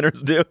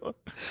bartenders do.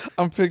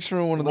 I'm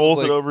picturing one of those...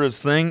 Rolls it over his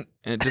thing,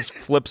 and it just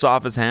flips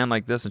off his hand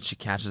like this, and she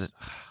catches it.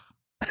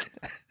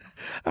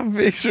 I'm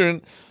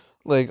picturing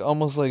like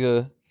almost like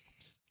a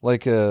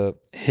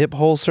hip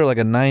holster, like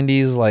a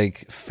 90s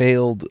like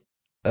failed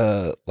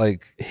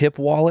like hip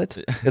wallet.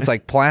 It's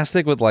like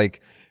plastic with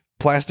like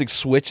plastic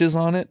switches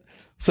on it.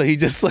 So he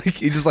just like like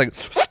he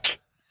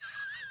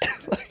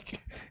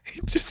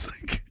just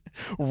like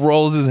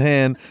rolls his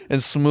hand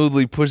and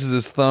smoothly pushes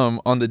his thumb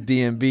on the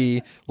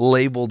DMB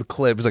labeled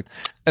clip. He's like,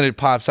 and it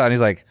pops out and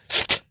he's like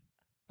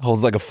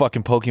holds like a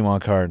fucking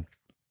Pokemon card.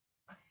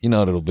 You know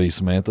what it'll be,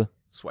 Samantha.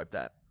 Swipe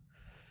that.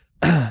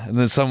 And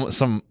then some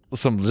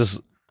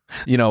just,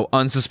 you know,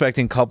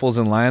 unsuspecting couples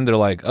in line, they're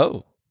like,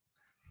 oh,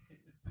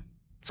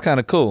 it's kind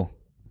of cool.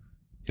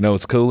 You know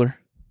what's cooler?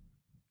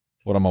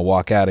 What I'm going to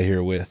walk out of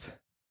here with.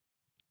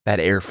 That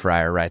air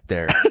fryer right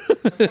there.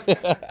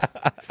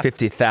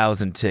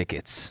 50,000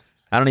 tickets.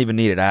 I don't even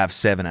need it. I have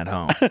 7 at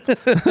home.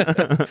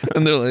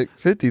 And they're like,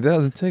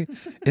 50,000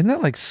 tickets? Isn't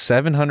that like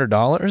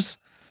 $700?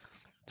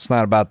 It's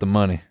not about the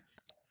money.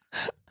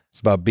 It's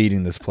about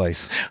beating this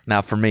place.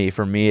 Now for me,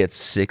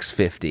 it's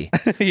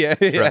 $650. Yeah.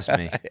 Trust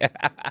me.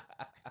 Yeah.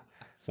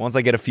 Once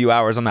I get a few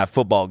hours on that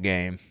football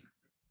game,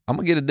 I'm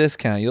going to get a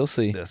discount. You'll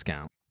see.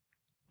 discount.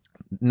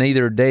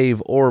 Neither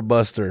Dave or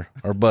Buster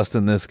are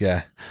busting this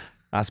guy.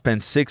 I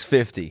spend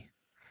 $650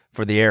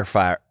 for the air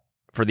fryer,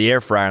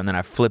 and then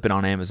I flip it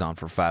on Amazon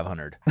for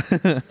 $500.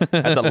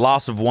 That's a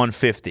loss of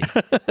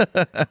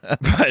 $150.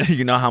 But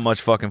you know how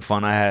much fucking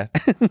fun I had.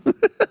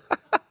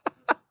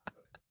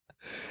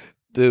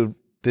 Dude,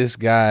 this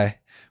guy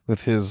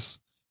with his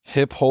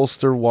hip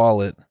holster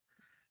wallet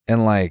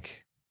and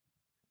like,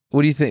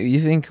 what do you think? You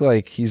think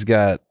like he's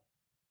got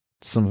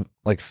some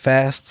like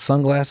fast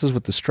sunglasses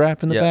with the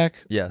strap in the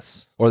back?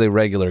 Yes. Or are they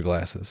regular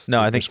glasses? No,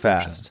 Like I think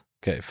prescription? fast.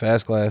 Okay,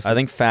 fast glasses. I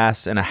think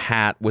fast and a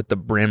hat with the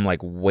brim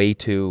like way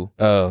too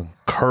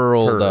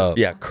curled up.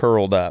 Yeah,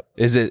 curled up.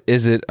 Is it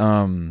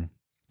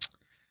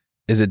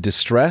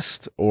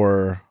distressed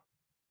or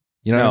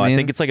you know No, what I mean?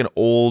 think it's like an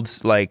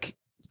old like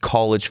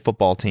college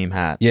football team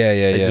hat. Yeah.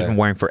 that he's been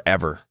wearing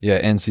forever.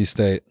 Yeah, NC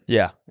State.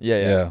 Yeah.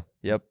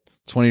 Yep.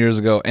 20 years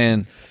ago.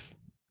 And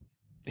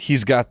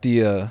he's got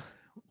the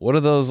what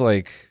are those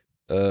like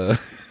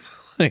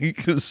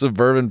like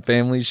suburban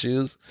family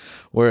shoes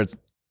where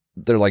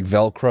they're like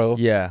Velcro.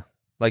 Yeah.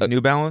 Like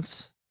New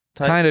Balance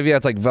type? Kind of, yeah.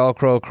 It's like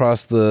Velcro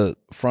across the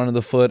front of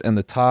the foot and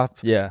the top.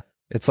 Yeah.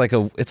 It's like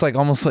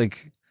almost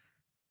like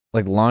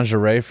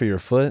lingerie for your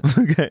foot.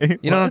 Okay.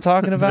 You know what I'm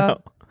talking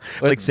about?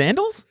 No. Like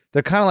sandals?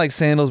 They're kind of like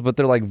sandals, but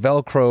they're like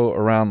Velcro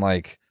around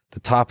like the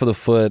top of the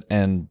foot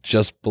and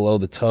just below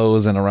the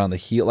toes and around the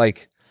heel.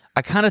 Like,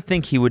 I kind of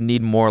think he would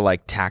need more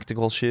like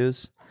tactical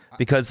shoes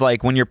because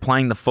like when you're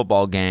playing the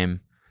football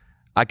game,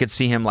 I could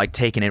see him like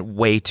taking it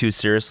way too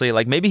seriously.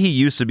 Like maybe he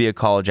used to be a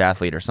college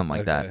athlete or something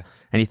like that.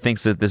 And he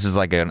thinks that this is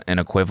like an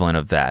equivalent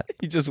of that.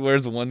 he just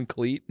wears one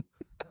cleat.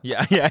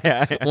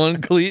 Yeah.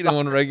 One cleat and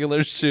one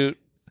regular shoe.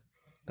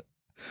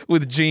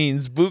 With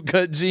jeans,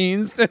 bootcut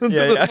jeans.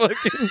 Yeah.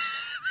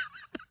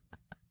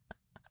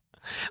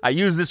 I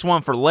use this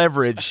one for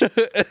leverage.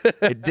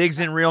 It digs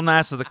in real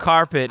nice to the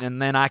carpet,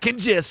 and then I can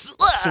just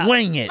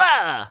swing it.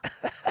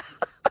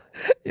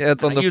 Yeah,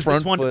 it's on the use front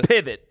this one foot. to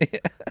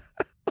pivot.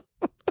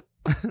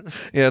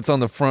 Yeah, it's on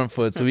the front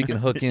foot, so we can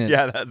hook in.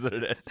 Yeah, that's what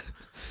it is.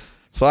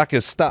 So I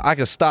could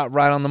stop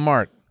right on the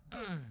mark,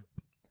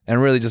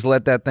 and really just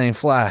let that thing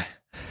fly.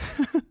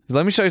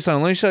 Let me show you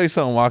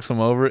something. Walks them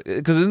over,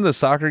 because isn't the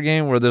soccer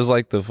game where there's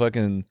like the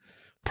fucking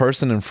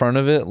person in front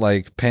of it,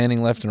 like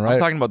panning left and right? I'm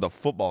talking about the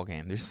football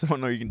game. There's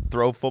one where you can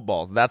throw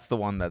footballs. That's the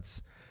one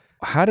that's...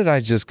 How did I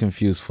just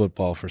confuse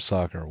football for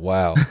soccer?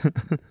 Wow.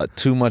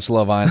 Too much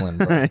Love Island,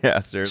 bro. Yeah,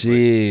 seriously.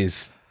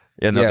 Jeez.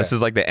 Yeah, no, this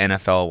is like the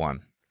NFL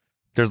one.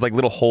 There's like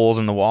little holes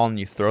in the wall and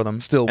you throw them.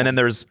 And then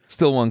there's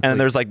still one. And then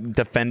there's like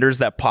defenders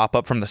that pop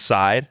up from the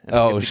side. And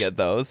so you have to get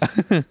those.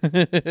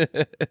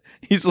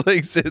 He's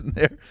like sitting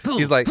there.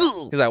 He's like,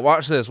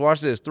 watch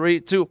this.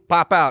 3, 2,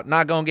 pop out.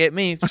 Not gonna get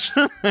me.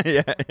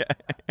 Yeah.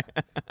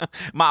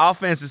 My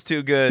offense is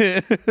too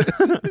good.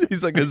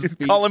 He's like, he's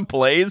calling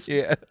plays.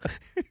 Yeah.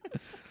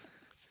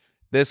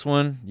 This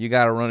one, you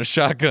gotta run a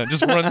shotgun.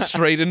 Just run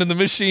straight into the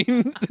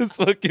machine. Just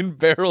fucking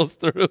barrels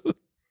through.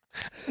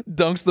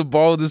 Dunks the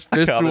ball with his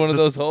fist through one of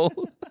those holes.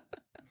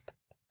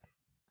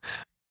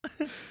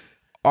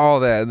 All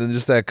that, and then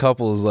just that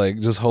couple is like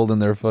just holding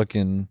their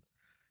fucking,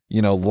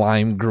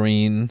 lime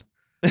green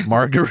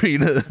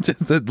margarita.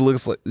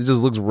 It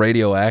just looks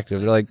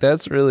radioactive. They're like,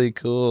 that's really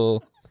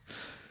cool.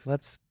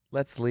 Let's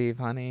leave,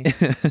 honey.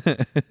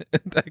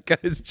 That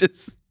guy's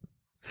just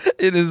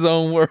in his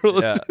own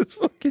world. Yeah. Just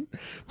fucking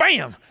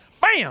bam,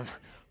 bam,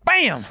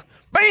 bam,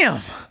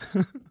 bam.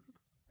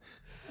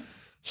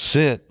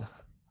 Shit.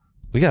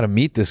 We got to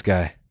meet this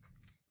guy.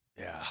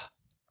 Yeah.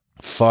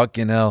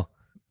 Fucking hell.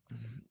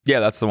 Yeah,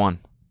 that's the one.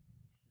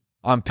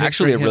 I'm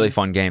actually a picturing really him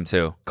fun game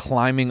too.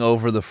 climbing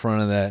over the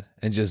front of that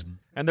and just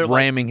they're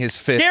ramming his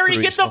fist. Gary,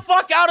 through get each the one.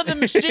 fuck out of the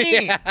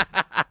machine.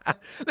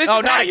 Oh,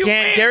 not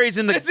again. Gary's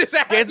in the... This is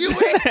how you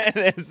win.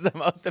 It's the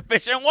most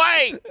efficient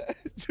way.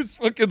 Just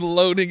fucking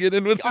loading it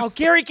in with Oh,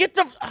 Gary, get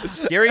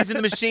the... Gary's in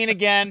the machine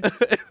again.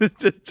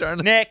 just trying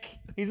to Nick,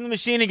 he's in the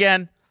machine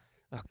again.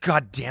 Oh,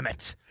 God damn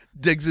it.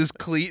 digs his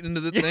cleat into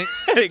the thing.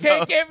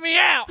 Can't get me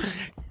out.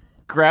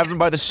 Grabs him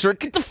by the shirt.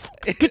 Get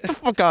the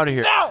fuck out of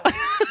here. No.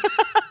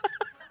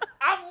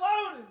 I'm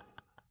loaded.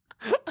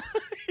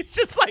 It's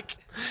just like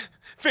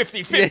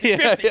 50, 50,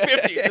 50,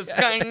 50. Just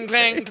clang,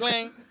 clang,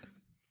 clang.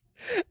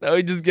 No,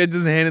 he just gets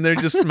his hand in there,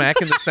 just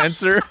smacking the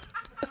sensor.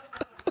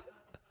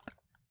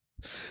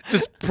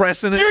 Just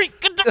pressing it. Gary,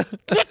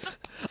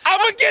 I'm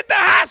going to get the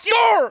high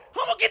score.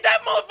 I'm going to get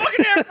that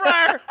motherfucking air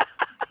fryer.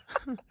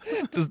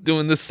 Just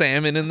doing the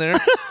salmon in there.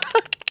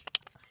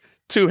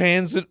 2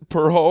 hands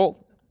per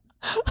hole.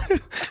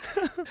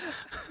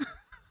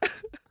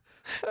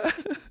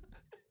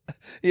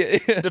 Yeah.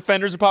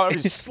 Defenders are popping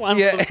up. He's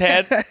slamming his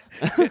head.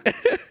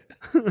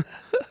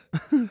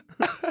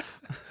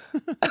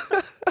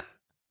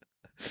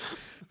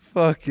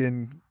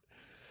 Fucking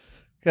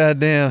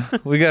goddamn.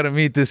 We got to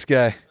meet this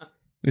guy.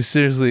 We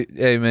seriously,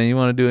 hey man, you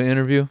want to do an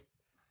interview?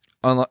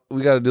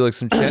 We got to do like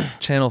some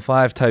Channel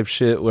 5 type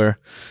shit where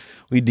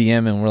we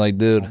DM him. We're like,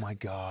 dude, Oh my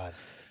God.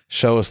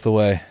 show us the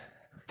way.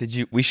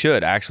 We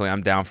should actually.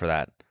 I'm down for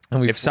that.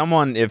 And I'm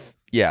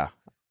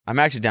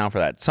actually down for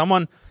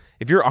that.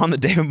 If you're on the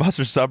Dave and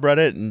Buster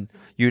subreddit and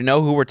you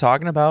know who we're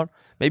talking about,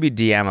 maybe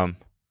DM him.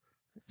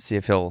 See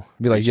if he'll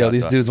Be like, reach yo, out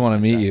these to us. dudes want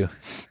to meet you.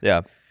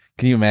 Yeah.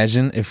 Can you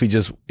imagine if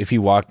he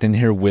walked in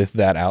here with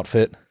that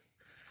outfit,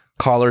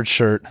 collared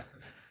shirt,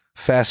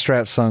 fast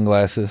strap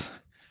sunglasses,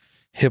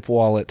 hip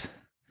wallet,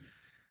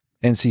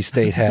 NC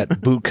State hat,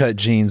 bootcut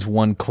jeans,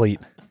 1 cleat,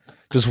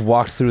 just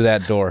walked through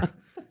that door,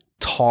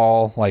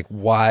 tall, like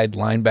wide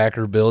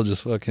linebacker build,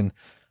 just fucking.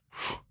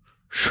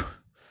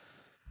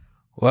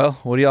 Well,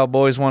 what do y'all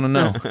boys want to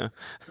know?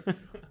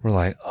 We're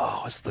like,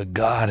 oh, it's the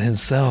God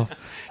himself.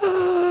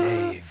 It's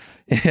Dave.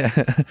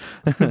 Yeah.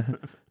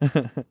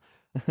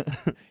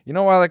 You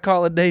know why they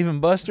call it Dave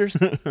and Buster's?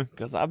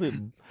 Because I'll be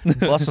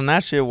busting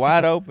that shit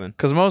wide open.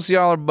 Because most of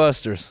y'all are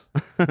busters.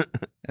 And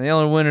the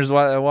only winners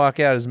that walk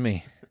out is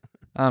me.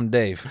 I'm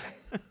Dave.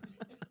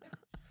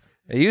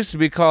 It used to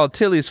be called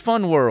Tilly's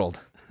Fun World.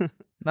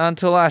 Not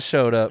until I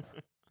showed up.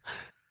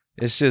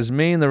 It's just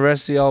me and the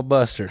rest of y'all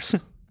busters.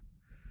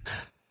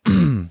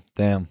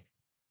 Damn.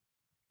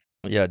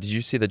 Yeah, did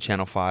you see the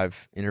Channel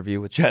 5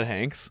 interview with Chet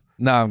Hanks?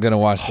 No, I'm gonna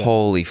watch that.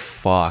 Holy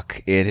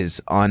fuck. It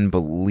is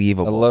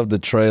unbelievable. I love the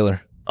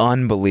trailer.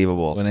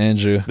 Unbelievable. When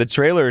Andrew. The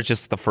trailer is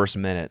just the first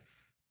minute.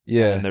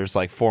 Yeah. And there's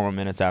like 4 more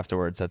minutes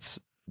afterwards. It's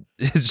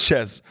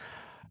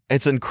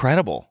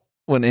incredible.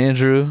 When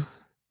Andrew,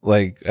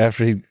 like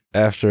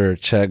after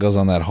Chet goes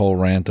on that whole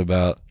rant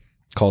about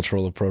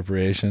cultural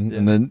appropriation,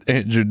 and then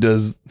Andrew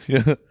does,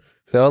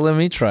 oh, let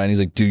me try. And he's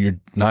like, dude, you're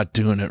not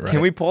doing it right.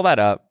 Can we pull that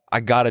up? I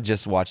gotta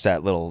just watch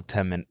that little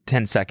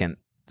 10-second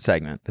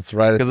segment. It's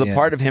right because the end.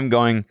 part of him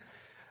going,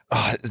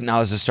 oh, now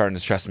this is starting to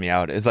stress me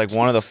out. It's like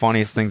one of the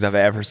funniest things I've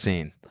ever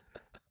seen.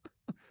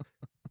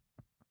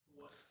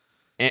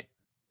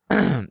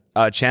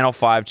 Channel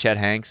 5 Chet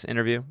Hanks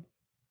interview.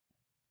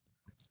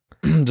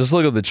 Just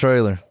look at the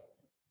trailer,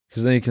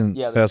 because then you can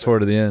fast forward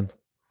to the end.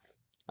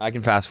 I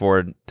can fast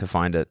forward to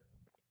find it.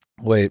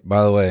 Wait,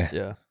 by the way,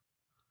 Yeah.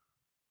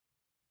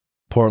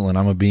 Portland,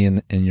 I'm gonna be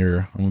in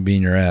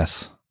your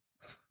ass.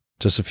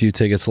 Just a few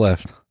tickets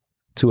left.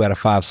 2 out of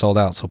 5 sold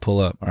out. So pull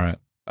up. All right.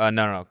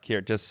 No. Here,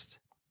 just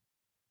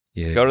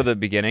Yeah. go to the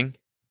beginning.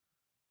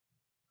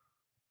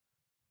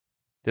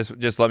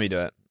 Just let me do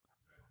it.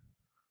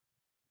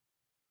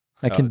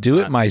 I can do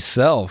it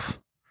myself.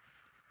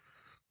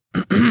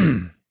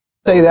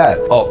 Say that.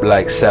 Up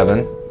like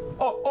 7.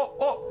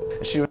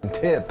 She was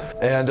tip.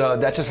 And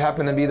that just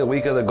happened to be the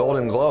week of the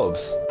Golden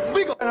Globes.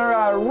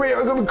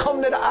 We're gonna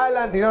come to the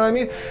island, you know what I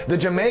mean? The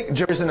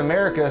Jamaicans in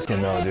America.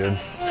 No, dude.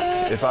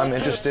 If I'm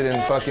interested in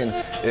fucking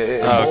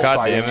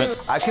God damn it.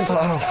 I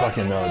don't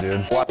fucking know,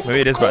 dude. Maybe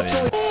it is by the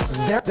end.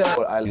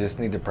 I just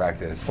need to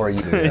practice before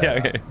you do that. Yeah,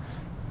 okay.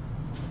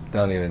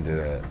 Don't even do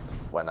that.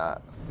 Why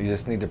not? You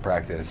just need to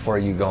practice before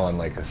you go on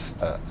like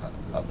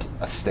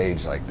a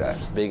stage like that.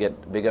 Big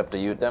up to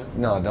you, them?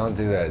 No, don't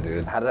do that,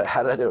 dude. How did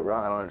I do it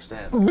wrong? I don't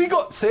understand. Big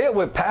up, say it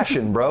with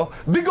passion, bro.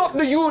 Big up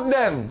the youth,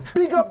 them.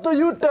 Big up the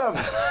youth, them.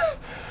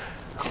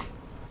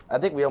 I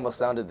think we almost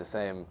sounded the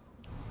same.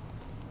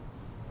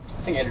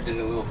 I think Andrew did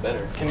it a little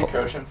better. Can you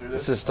coach him through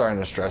this? This is starting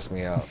to stress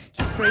me out.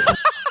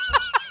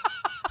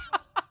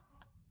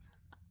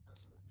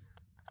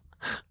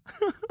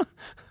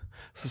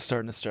 This is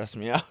starting to stress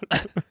me out.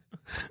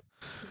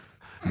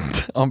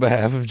 On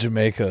behalf of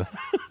Jamaica,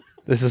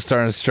 this is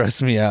starting to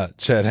stress me out.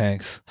 Chet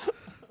Hanks.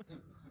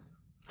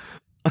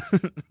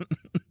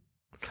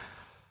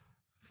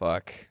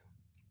 Fuck.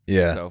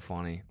 Yeah. So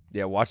funny.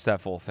 Yeah, watch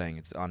that full thing.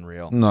 It's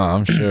unreal. No,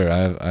 I'm sure.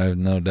 I have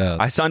no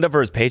doubt. I signed up for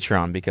his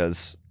Patreon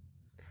because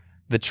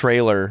the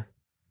trailer,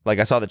 like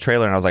I saw the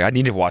trailer and I was like, I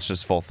need to watch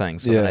this full thing.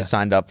 So then I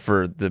signed up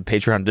for the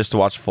Patreon just to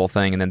watch the full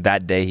thing. And then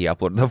that day he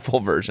uploaded the full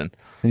version.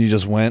 And you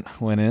just went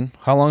in?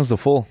 How long is the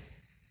full?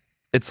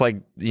 It's like,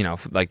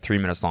 like 3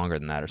 minutes longer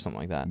than that or something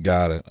like that.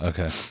 Got it.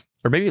 Okay.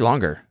 Or maybe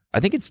longer. I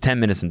think it's 10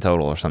 minutes in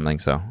total or something.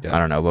 So I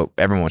don't know, but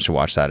everyone should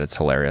watch that. It's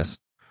hilarious.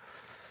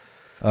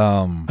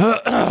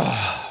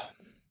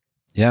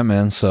 Yeah,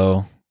 man.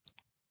 So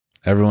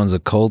everyone's a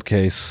cold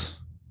case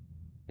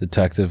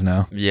detective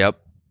now. Yep.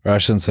 Or I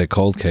shouldn't say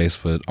cold case,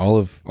 but all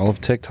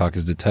of TikTok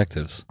is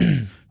detectives.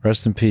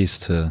 Rest in peace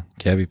to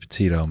Gabby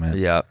Petito, man.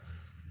 Yep.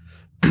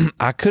 There's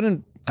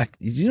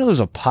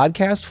a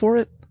podcast for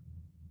it?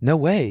 No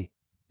way.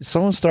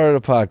 Someone started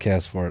a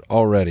podcast for it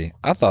already.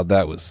 I thought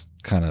that was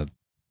kind of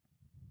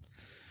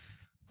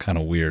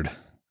weird.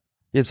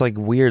 It's like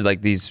weird,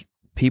 like these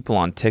people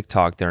on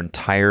TikTok, their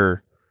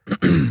entire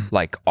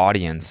like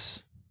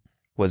audience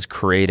was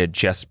created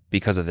just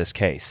because of this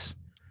case.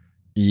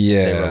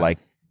 Yeah. They were like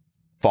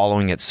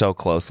following it so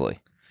closely.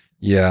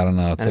 Yeah, I don't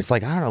know. It's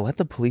like, I don't know, let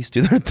the police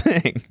do their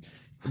thing.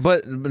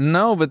 But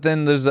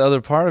then there's the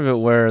other part of it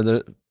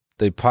where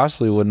they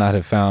possibly would not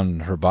have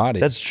found her body.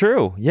 That's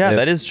true. Yeah,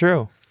 that is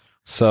true.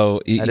 So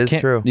that is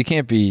true. You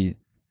can't be.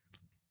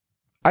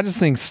 I just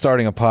think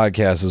starting a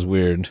podcast is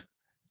weird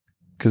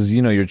because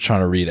you're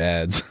trying to read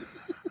ads.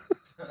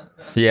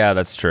 Yeah,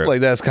 that's true.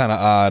 Like that's kind of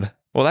odd.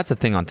 Well, that's a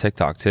thing on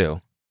TikTok too.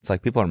 It's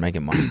like people are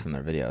making money from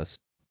their videos.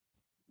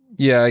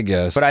 Yeah, I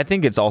guess. But I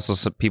think it's also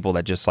some people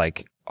that just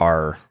like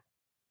are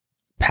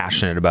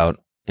passionate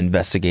about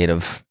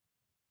investigative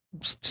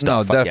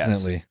stuff. No,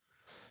 definitely.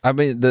 I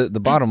mean, the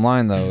bottom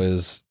line though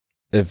is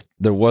if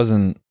there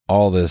wasn't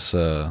all this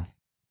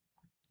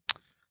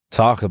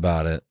talk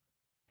about it,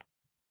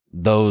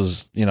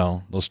 those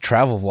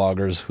travel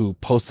vloggers who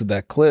posted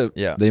that clip,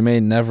 they may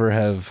never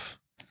have.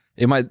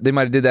 They might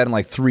have did that in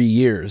like 3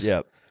 years.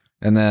 Yep.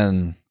 And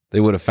then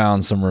they would have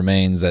found some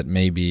remains that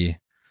maybe,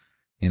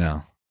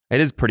 It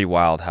is pretty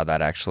wild how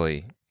that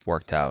actually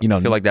worked out. I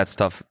feel like that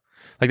stuff,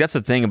 like that's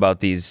the thing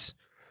about these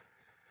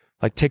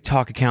like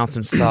TikTok accounts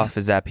and stuff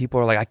is that people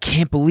are like, I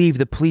can't believe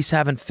the police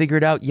haven't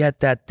figured out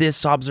yet that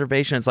this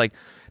observation. It's like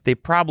they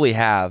probably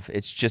have.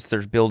 It's just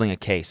they're building a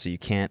case, so you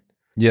can't.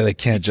 Yeah, they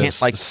can't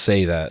just like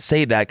say that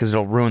because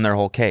it'll ruin their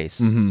whole case.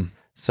 Mm-hmm.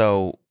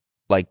 So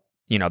like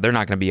they're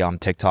not going to be on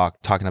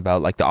TikTok talking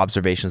about like the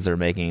observations they're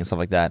making and stuff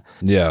like that.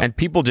 Yeah, and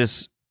people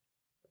just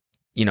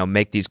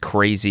make these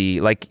crazy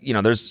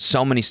there's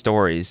so many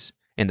stories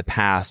in the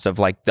past of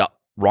like the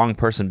wrong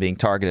person being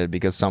targeted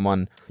because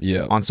someone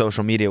on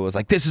social media was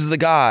like, this is the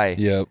guy.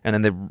 Yep. And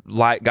then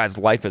the guy's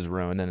life is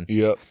ruined. And,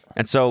 Yep.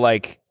 and so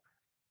like,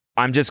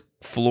 I'm just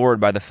floored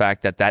by the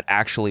fact that that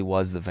actually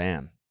was the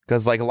van.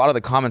 Because like a lot of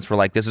the comments were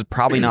like, this is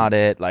probably not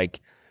it. Like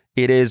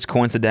it is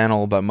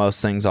coincidental, but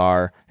most things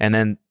are. And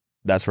then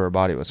that's where her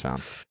body was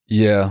found.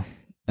 Yeah.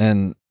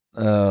 And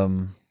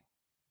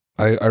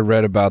I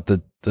read about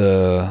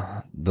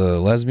the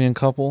lesbian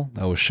couple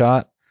that was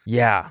shot.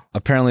 Yeah.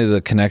 Apparently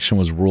the connection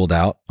was ruled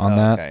out on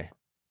that. Okay.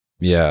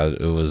 Yeah, it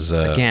was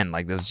again,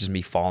 like this is just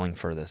me falling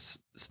for this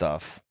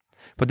stuff.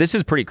 But this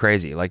is pretty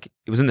crazy. Like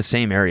it was in the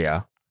same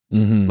area,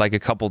 like a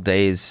couple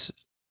days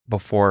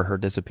before her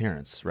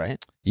disappearance,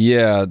 right?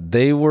 Yeah,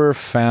 they were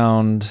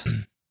found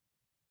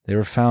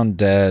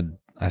dead,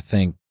 I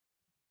think,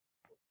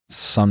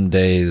 some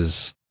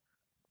days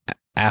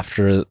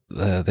after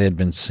they had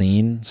been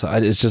seen. So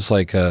it's just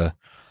like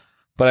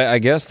but I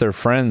guess their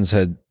friends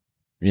had,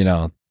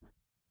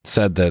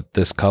 said that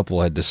this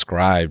couple had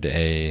described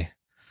a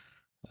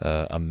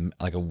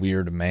like a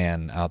weird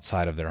man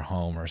outside of their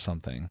home or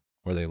something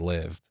where they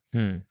lived.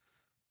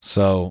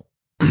 So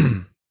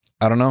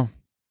I don't know.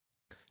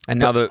 And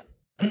now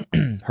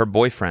her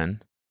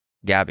boyfriend,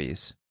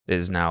 Gabby's,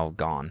 is now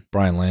gone.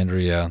 Brian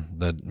Landry,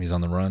 that he's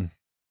on the run.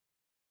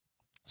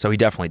 So he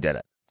definitely did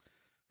it.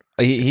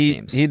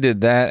 He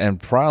did that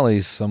and probably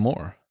some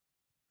more.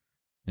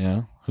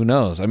 Who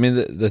knows? I mean,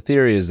 the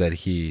theory is that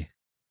he,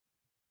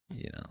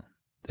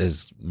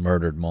 has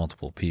murdered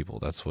multiple people.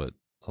 That's what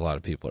a lot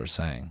of people are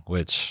saying.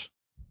 Which,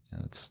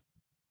 it's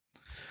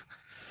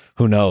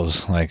who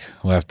knows? Like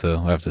we'll have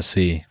to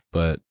see.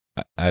 But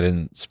I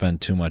didn't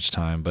spend too much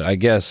time. But I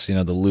guess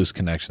the loose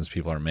connections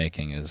people are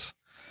making is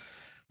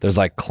there's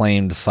like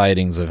claimed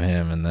sightings of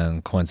him, and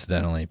then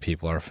coincidentally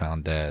people are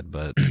found dead.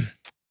 But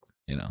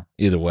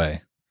either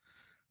way,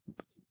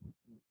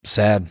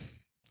 sad,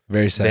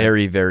 very sad,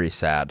 very very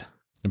sad.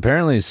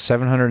 Apparently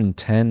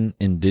 710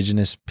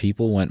 indigenous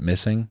people went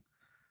missing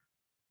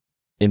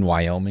in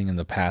Wyoming in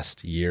the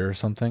past year or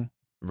something.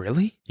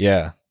 Really?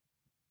 Yeah.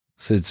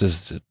 So it's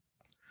just,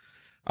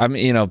 I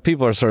mean,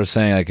 people are sort of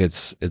saying like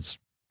it's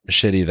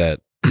shitty that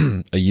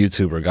a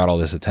YouTuber got all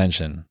this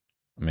attention.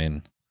 I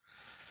mean,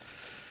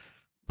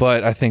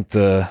 but I think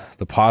the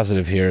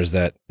positive here is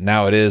that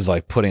now it is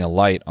like putting a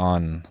light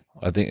on,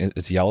 I think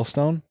it's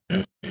Yellowstone.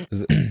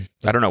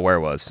 I don't know where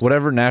it was.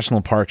 Whatever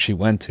national park she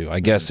went to,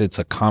 I guess it's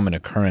a common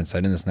occurrence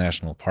that in this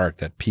national park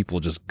that people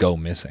just go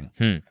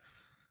missing.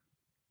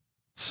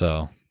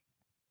 So,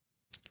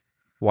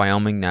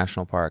 Wyoming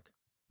National Park.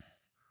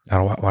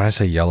 Why did I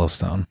say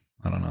Yellowstone?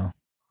 I don't know.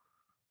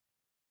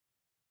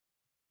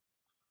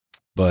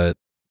 But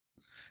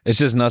it's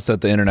just nuts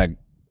that the internet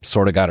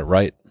sort of got it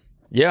right.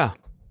 Yeah.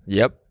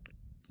 Yep.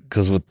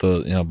 Because with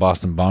the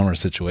Boston bomber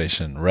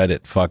situation,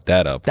 Reddit fucked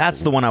that up.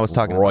 That's the one I was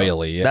talking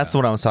royally. about. Yeah. That's the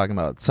one I was talking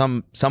about.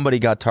 Somebody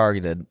got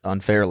targeted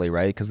unfairly,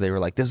 right? Because they were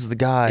like, "This is the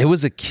guy." It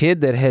was a kid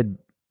that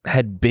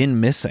had been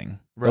missing.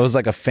 Right. It was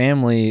like a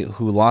family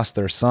who lost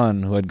their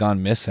son who had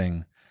gone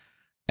missing,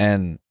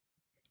 and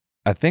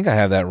I think I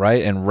have that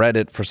right. And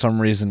Reddit for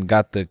some reason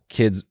got the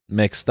kids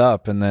mixed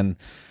up, and then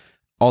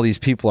all these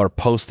people are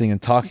posting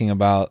and talking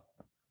about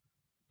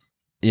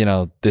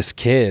this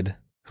kid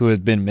who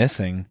had been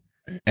missing.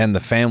 And the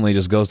family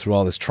just goes through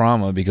all this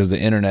trauma because the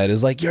internet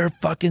is like, your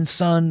fucking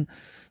son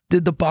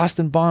did the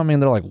Boston bombing.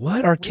 And they're like,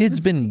 what? Our kid's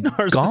been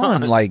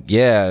gone. Like,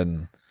 yeah.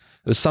 And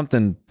it was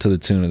something to the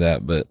tune of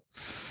that. But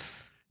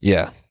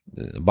yeah,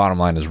 the bottom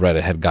line is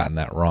Reddit had gotten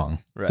that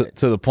wrong. Right.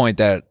 To the point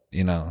that,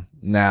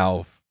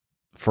 now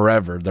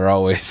forever, they're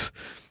always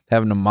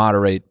having to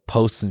moderate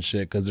posts and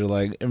shit because they're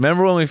like,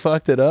 remember when we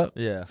fucked it up?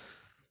 Yeah.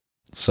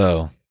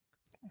 So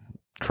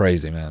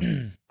crazy,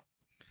 man.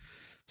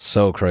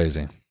 So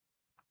crazy.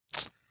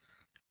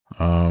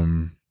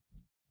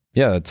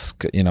 Yeah, it's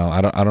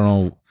I don't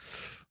know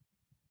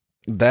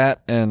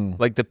that, and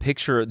like the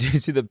picture. Do you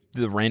see the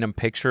random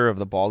picture of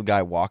the bald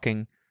guy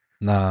walking?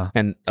 Nah.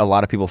 And a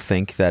lot of people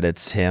think that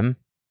it's him,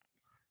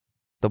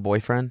 the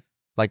boyfriend.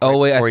 Like, oh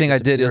wait, I think I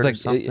did. It was like,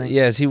 something.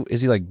 Yeah, is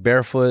he like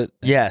barefoot?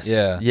 Yes.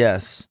 Yeah.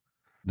 Yes.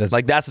 That's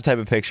the type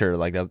of picture.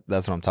 Like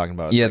that's what I'm talking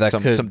about. It's yeah, like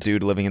that some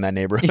dude living in that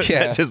neighborhood.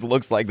 Yeah, that just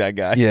looks like that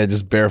guy. Yeah,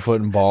 just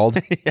barefoot and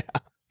bald. Yeah.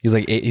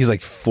 He's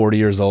like 40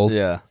 years old.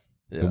 Yeah.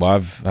 Yeah.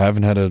 Well, I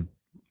haven't had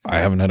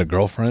a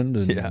girlfriend.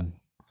 And, yeah.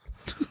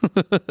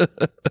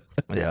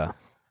 Yeah.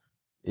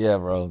 Yeah,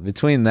 bro.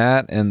 Between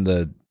that and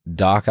the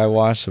doc I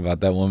watched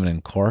about that woman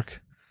in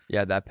Cork.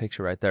 Yeah, that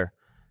picture right there.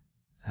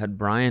 Had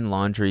Brian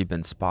Laundrie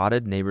been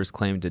spotted, neighbors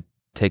claimed to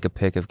take a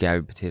pic of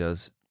Gabby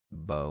Petito's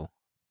bow.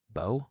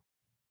 Bow?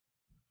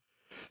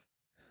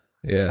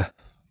 Yeah.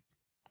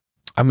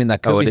 I mean,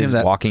 that could be it is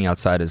him walking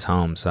outside his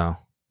home, so.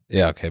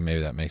 Yeah, okay,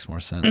 maybe that makes more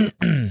sense.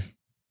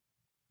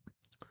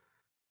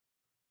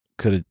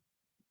 Could have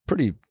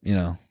pretty,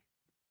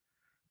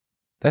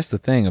 that's the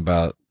thing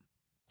about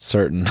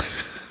certain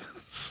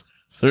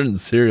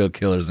serial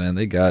killers, man.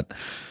 They got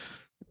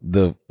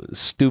the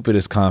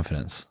stupidest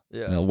confidence.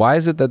 Yeah. You know, why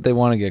is it that they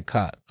want to get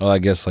caught? Well, I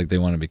guess like they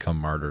want to become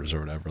martyrs or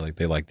whatever. Like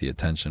they like the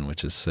attention,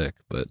 which is sick.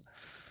 But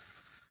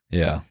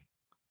yeah,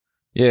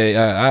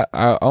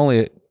 I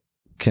only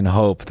can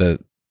hope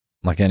that,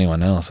 like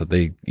anyone else, that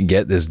they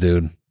get this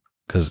dude,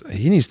 because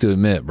he needs to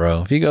admit,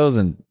 bro, if he goes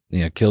and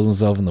kills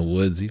himself in the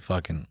woods, he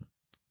fucking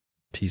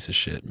piece of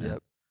shit, man.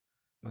 Yep.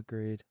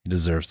 Agreed. He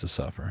deserves to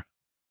suffer.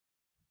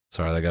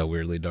 Sorry, that got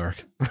weirdly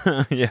dark.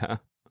 Yeah.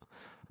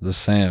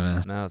 Just saying,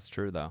 man. No, it's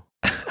true though.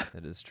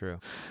 It is true.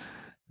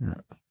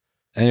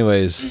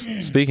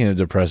 Anyways, speaking of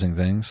depressing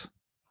things,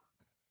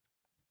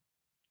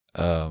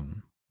 let's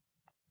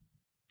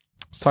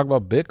talk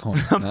about Bitcoin.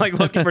 I'm like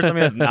looking for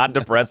something that's not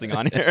depressing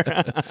on here.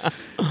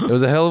 It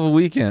was a hell of a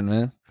weekend,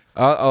 man.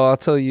 I'll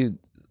tell you.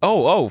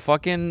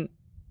 Fucking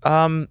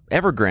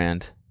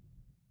Evergrande,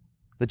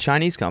 the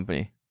Chinese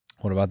company.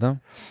 What about them?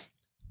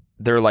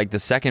 They're like the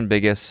second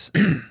biggest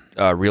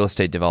real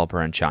estate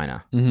developer in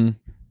China. Mm-hmm.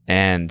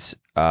 And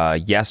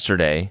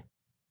yesterday,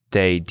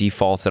 they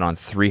defaulted on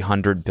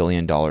 $300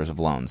 billion of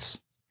loans.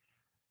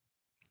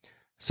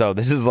 So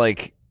this is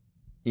like,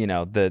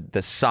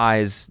 the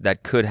size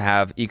that could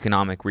have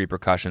economic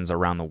repercussions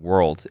around the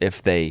world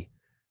if they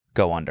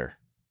go under.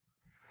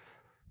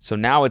 So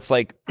now it's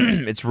like,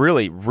 it's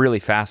really, really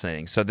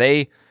fascinating. So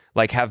they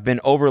like have been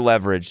over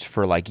leveraged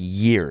for like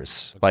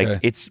years. Okay. Like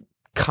it's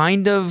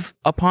kind of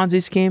a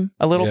Ponzi scheme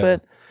a little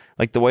bit.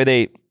 Like the way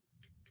they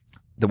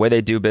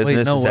do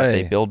business is that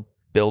they build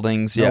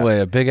buildings. No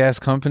way, a big ass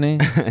company.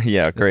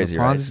 Yeah, crazy,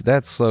 right?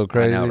 That's so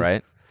crazy. I know,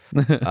 right?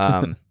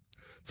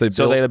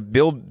 So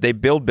they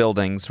build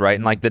buildings, right?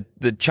 And like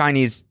the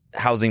Chinese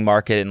housing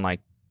market in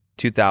like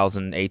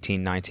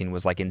 2018, 19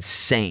 was like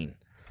insane.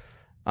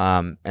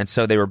 And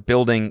so they were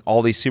building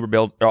all these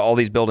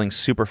buildings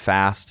super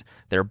fast.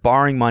 They're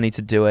borrowing money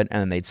to do it,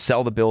 and then they'd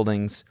sell the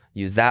buildings,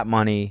 use that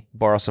money,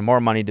 borrow some more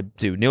money to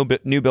do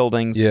new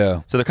buildings.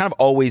 Yeah. So they're kind of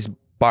always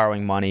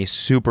borrowing money,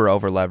 super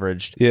over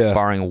leveraged,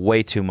 borrowing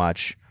way too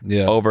much,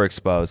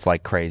 overexposed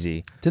like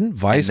crazy. Didn't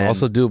Vice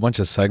also do a bunch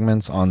of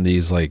segments on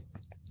these like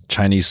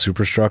Chinese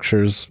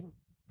superstructures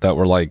that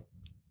were like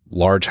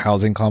large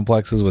housing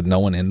complexes with no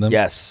one in them?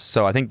 Yes.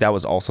 So I think that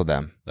was also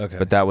them. Okay.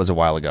 But that was a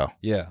while ago.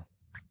 Yeah.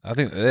 I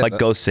think like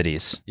ghost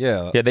cities.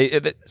 Yeah. Yeah.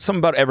 They something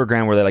about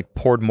Evergrande where they like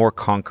poured more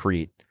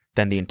concrete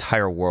than the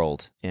entire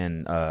world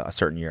in a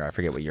certain year. I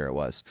forget what year it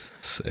was.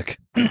 Sick.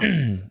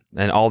 And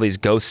all these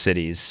ghost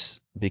cities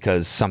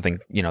because something,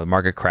 the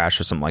market crash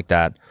or something like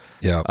that.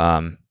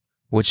 Yeah.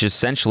 Which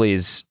essentially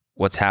is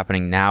what's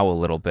happening now a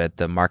little bit.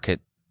 The market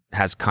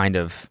has kind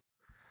of,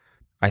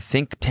 I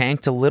think,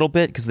 tanked a little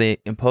bit because they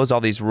impose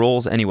all these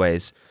rules.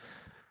 Anyways,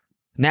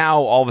 now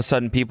all of a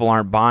sudden people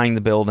aren't buying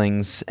the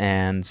buildings,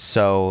 and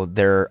so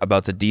they're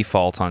about to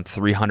default on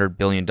 $300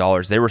 billion.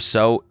 They were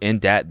so in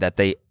debt that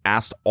they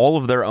asked all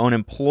of their own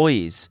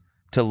employees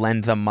to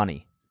lend them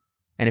money.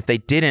 And if they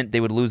didn't, they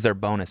would lose their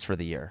bonus for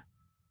the year.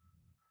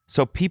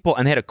 So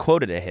and they had a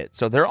quota to hit.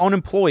 So their own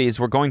employees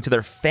were going to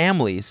their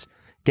families,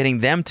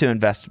 getting them to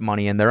invest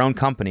money in their own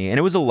company. And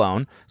it was a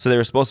loan, so they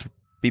were supposed to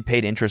be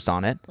paid interest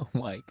on it. Oh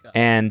my God.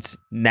 And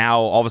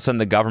now all of a sudden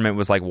the government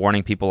was like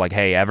warning people like,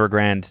 hey,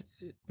 Evergrande,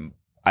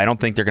 I don't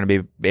think they're going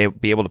to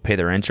be able to pay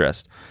their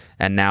interest.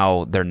 And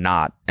now they're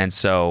not. And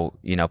so,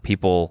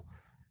 people,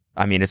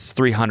 it's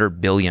 $300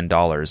 billion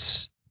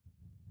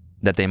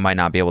that they might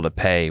not be able to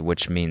pay,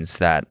 which means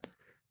that,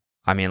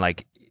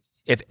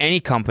 if any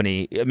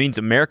company, it means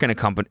American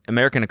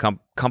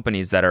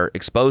companies that are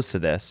exposed to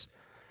this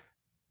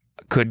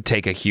could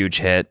take a huge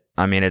hit.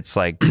 It's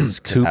like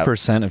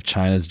 2% of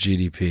China's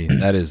GDP.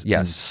 That is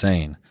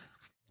insane.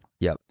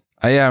 Yep.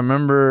 I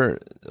remember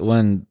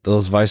when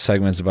those Vice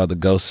segments about the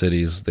ghost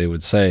cities, they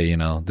would say,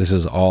 this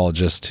is all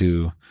just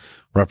to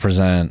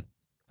represent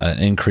an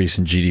increase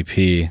in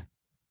GDP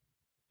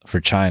for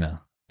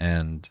China.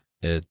 And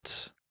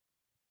it's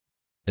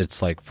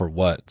like, for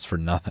what? It's for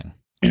nothing.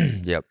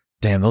 Yep.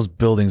 Damn, those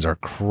buildings are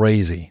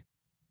crazy.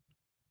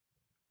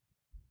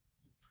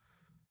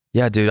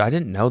 Yeah, dude, I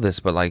didn't know this,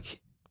 but like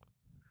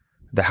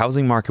the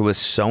housing market was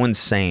so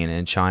insane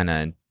in China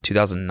in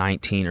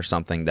 2019 or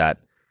something that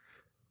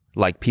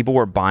like people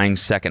were buying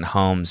second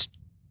homes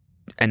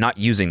and not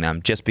using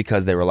them just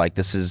because they were like,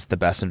 this is the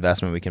best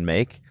investment we can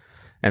make.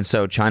 And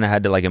so China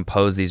had to like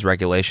impose these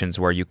regulations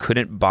where you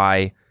couldn't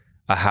buy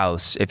a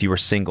house if you were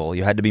single.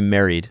 You had to be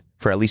married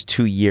for at least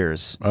 2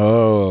 years in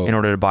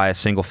order to buy a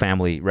single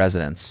family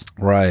residence.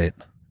 Right.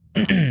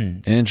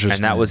 Interesting.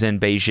 And that was in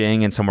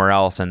Beijing and somewhere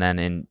else. And then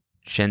in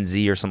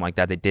Shenzhen or something like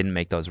that, they didn't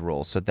make those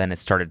rules. So then it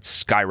started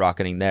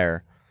skyrocketing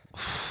there.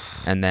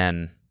 And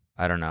then,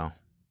 I don't know.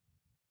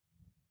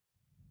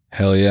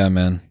 Hell yeah,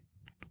 man.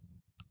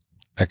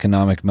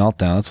 Economic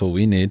meltdown. That's what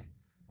we need.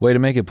 Way to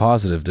make it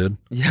positive, dude.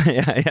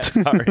 Yeah.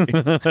 Sorry.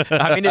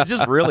 It's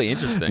just really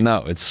interesting.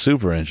 No, it's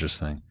super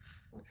interesting.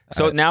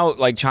 So now,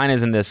 like,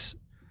 China's in this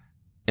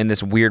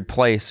weird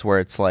place where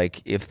it's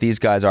like, if these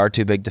guys are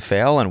too big to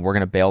fail and we're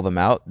going to bail them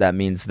out, that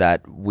means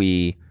that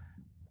we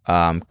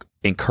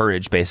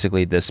encourage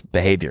basically this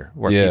behavior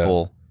where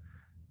people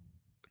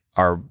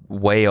are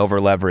way over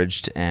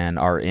leveraged and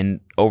are in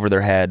over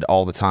their head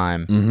all the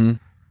time.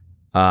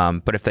 Mm-hmm.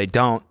 But if they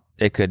don't,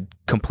 it could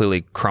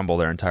completely crumble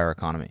their entire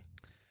economy.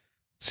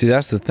 See,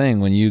 that's the thing.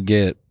 When you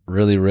get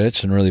really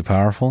rich and really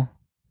powerful,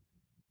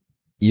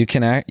 you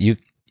can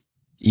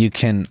you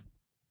can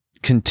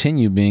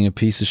continue being a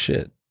piece of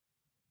shit.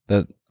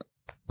 That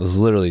was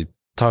literally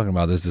talking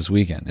about this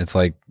weekend. It's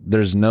like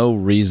there's no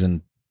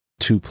reason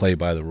to play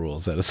by the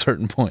rules at a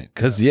certain point.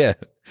 Because if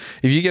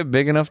you get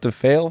big enough to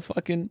fail,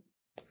 fucking.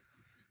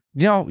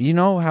 You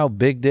know how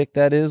big dick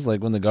that is?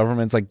 Like when the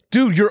government's like,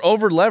 dude, you're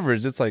over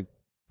leveraged. It's like,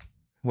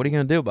 what are you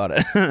going to do about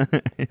it?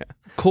 Yeah.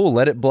 Cool,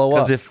 let it blow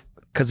up.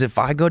 Because if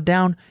I go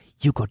down,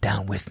 you go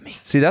down with me.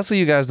 See, that's what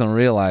you guys don't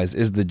realize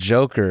is the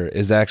Joker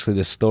is actually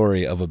the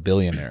story of a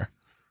billionaire.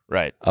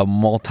 Right. A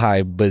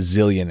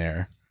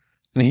multi-bazillionaire.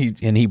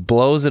 And he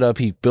blows it up.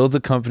 He builds a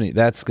company.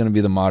 That's going to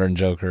be the modern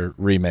Joker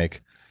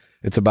remake.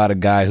 It's about a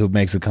guy who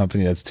makes a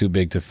company that's too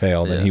big to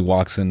fail. Then he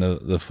walks into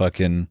the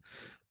fucking,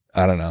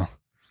 I don't know,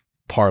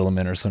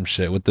 Parliament or some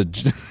shit with the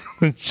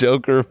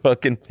Joker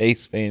fucking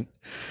face paint.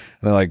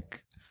 And they're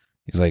like,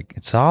 he's like,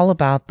 it's all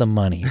about the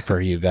money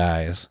for you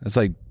guys. It's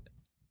like,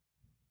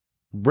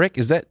 Rick,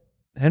 is that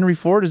Henry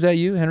Ford? Is that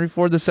you? Henry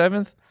Ford the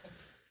 7th?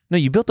 No,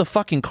 you built a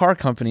fucking car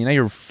company. Now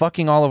you're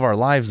fucking all of our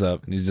lives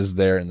up. And he's just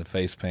there in the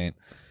face paint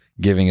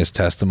giving his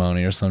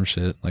testimony or some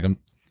shit. Like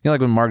like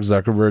when Mark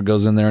Zuckerberg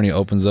goes in there and he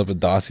opens up a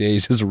dossier,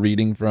 he's just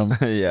reading from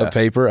a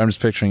paper. I'm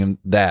just picturing him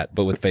that,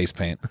 but with face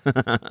paint.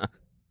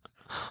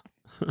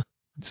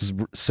 Just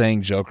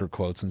saying Joker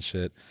quotes and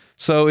shit.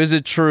 So is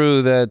it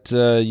true that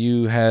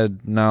you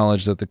had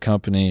knowledge that the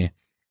company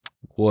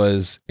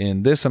was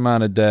in this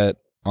amount of debt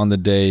on the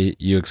day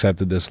you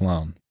accepted this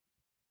loan?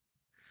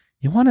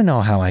 You want to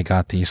know how I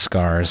got these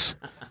scars?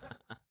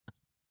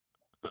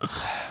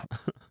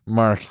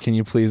 Mark, can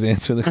you please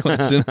answer the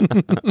question?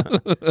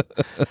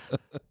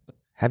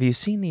 Have you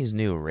seen these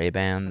new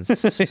Ray-Bans?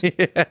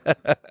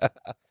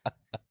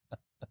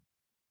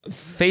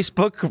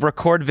 Facebook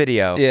record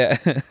video. Yeah.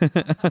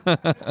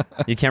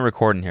 You can't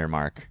record in here,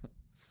 Mark.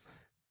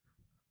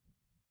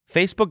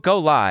 Facebook go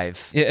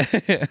live. Yeah.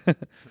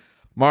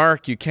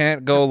 Mark, you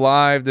can't go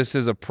live. This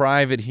is a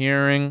private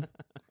hearing.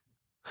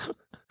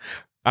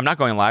 I'm not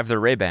going live. They're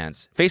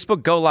Ray-Bans.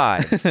 Facebook go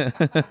live.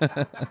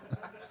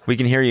 We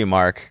can hear you,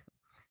 Mark.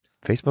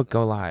 Facebook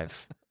go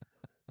live.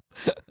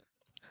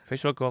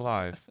 Facebook go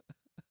live.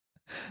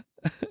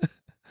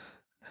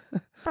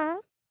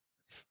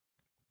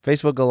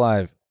 Facebook go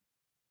live.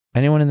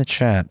 Anyone in the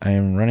chat? I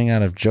am running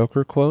out of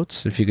Joker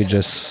quotes. If you could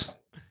just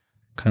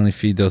kindly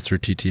feed those through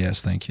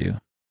TTS, thank you.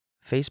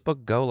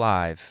 Facebook go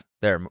live.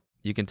 There,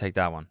 you can take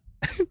that one.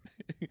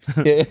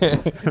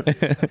 Yeah.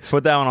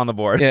 Put that one on the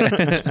board. Yeah.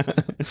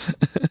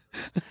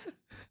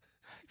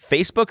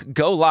 Facebook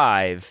go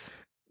live.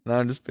 No,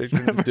 I'm just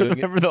picturing him doing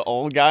Remember the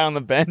old guy on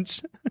the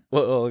bench?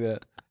 What old guy?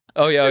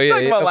 Oh yeah, We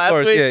talked about of last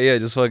course. week? Yeah,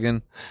 just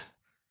fucking.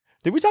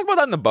 Did we talk about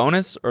that in the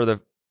bonus or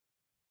the?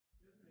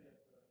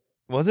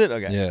 Was it?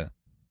 Okay. Yeah.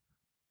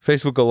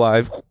 Facebook go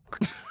live.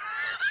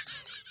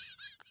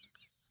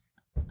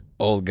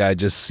 Old guy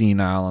just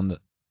senile on the.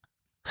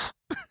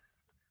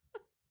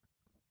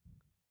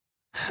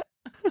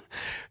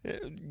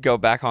 Go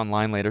back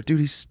online later. Dude,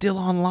 he's still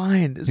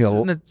online. It's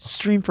in a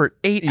stream for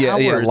 8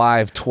 hours. Yeah,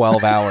 live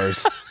 12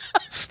 hours.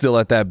 Still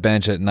at that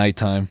bench at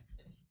nighttime.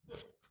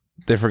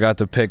 They forgot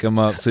to pick him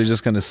up, so he's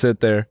just going to sit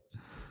there.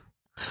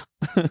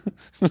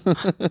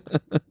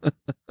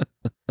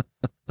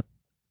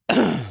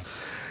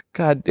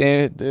 God damn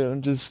it,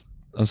 dude.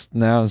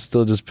 I'm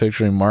still just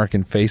picturing Mark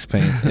in face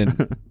paint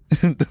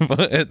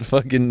at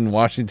fucking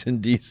Washington,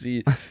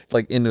 D.C.,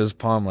 like into his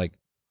palm, like,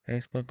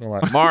 Facebook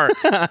Live.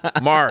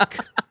 Mark.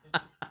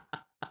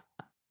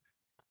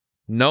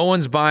 No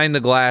one's buying the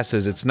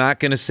glasses. It's not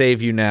going to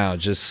save you now.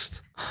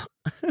 Just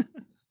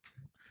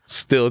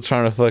still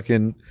trying to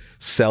fucking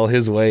sell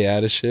his way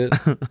out of shit.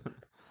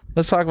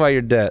 Let's talk about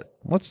your debt.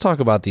 Let's talk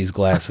about these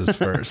glasses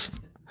first.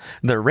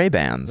 They're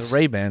Ray-Bans. The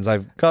Ray-Bans.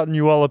 I've gotten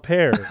you all a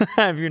pair.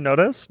 Have you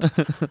noticed?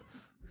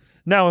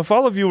 Now, if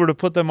all of you were to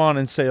put them on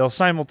and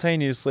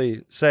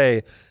simultaneously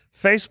say,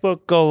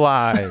 Facebook go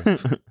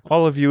live,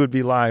 all of you would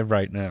be live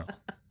right now.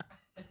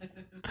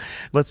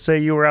 Let's say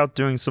you were out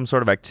doing some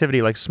sort of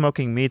activity like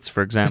smoking meats,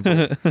 for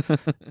example.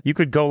 You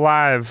could go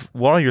live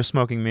while you're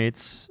smoking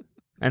meats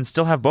and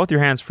still have both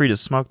your hands free to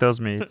smoke those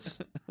meats.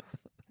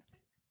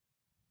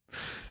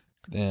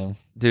 Damn.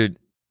 Dude,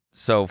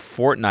 so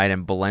Fortnite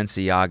and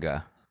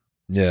Balenciaga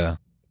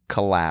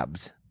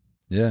collabed.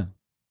 Yeah.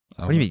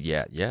 What do you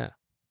mean, yeah?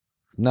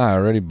 No, I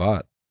already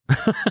bought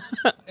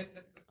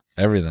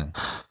everything.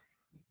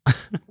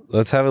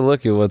 Let's have a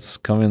look at what's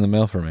coming in the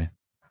mail for me.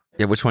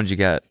 Yeah, which one'd you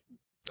get?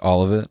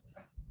 All of it.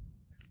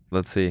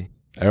 Let's see.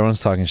 Everyone's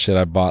talking shit.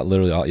 I bought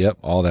literally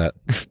all that.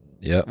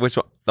 Yep. Which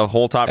one? The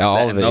whole top?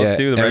 All of it. Those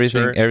two? The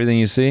everything, red shirt? everything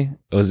you see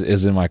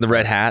is in my The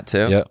red hat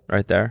too? Yep.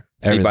 Right there.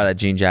 And you buy that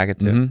jean jacket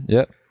too? Mm-hmm.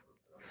 Yep.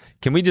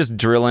 Can we just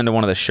drill into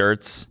one of the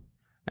shirts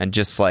and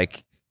just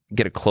like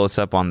get a close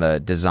up on the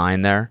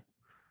design there?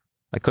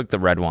 Like click the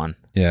red one.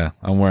 Yeah,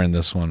 I'm wearing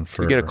this one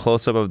for You get a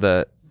close up of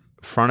the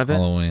front of it.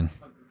 Halloween.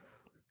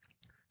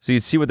 So you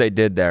see what they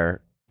did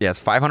there. Yeah, it's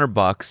 $500,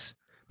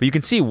 but you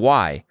can see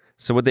why.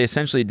 So what they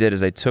essentially did is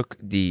they took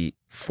the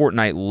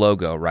Fortnite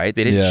logo, right?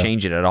 They didn't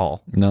change it at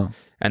all. No.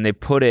 And they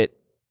put it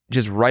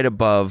just right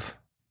above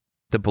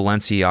the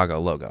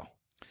Balenciaga logo.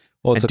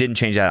 Well, it didn't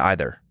change that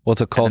either. Well,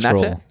 it's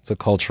a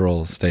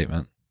cultural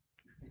statement.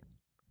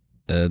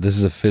 This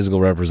is a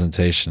physical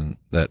representation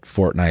that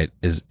Fortnite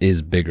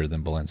is bigger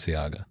than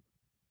Balenciaga.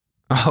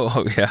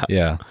 Oh yeah.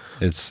 Yeah.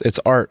 It's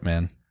art,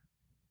 man.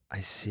 I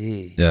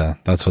see. Yeah,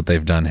 that's what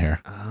they've done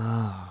here.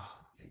 Oh.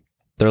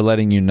 They're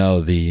letting you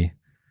know the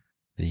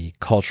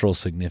cultural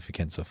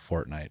significance of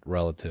Fortnite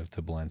relative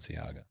to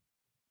Balenciaga.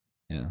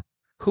 Yeah.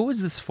 Who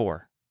is this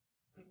for?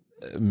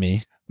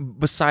 Me.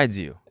 Besides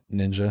you.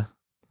 Ninja.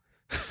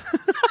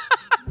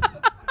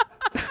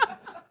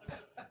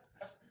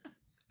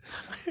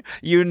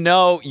 You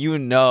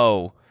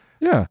know.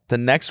 Yeah. The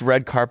next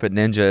red carpet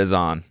Ninja is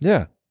on.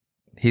 Yeah.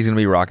 He's going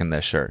to be rocking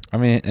this shirt. I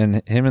mean,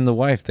 and him and the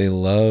wife, they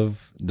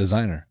love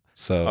designer.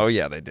 So oh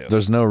yeah, they do.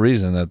 There's no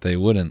reason that they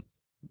wouldn't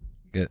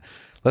get.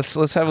 Let's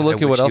have a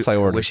look at what else I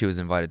ordered. I wish he was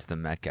invited to the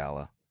Met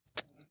Gala.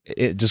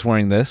 Just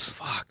wearing this?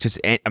 Fuck. Just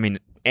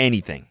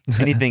anything.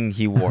 Anything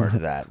he wore to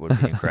that would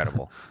be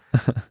incredible.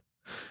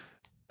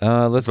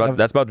 That's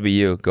about to be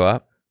you. Go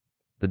up.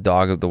 The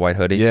dog of the white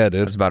hoodie. Yeah,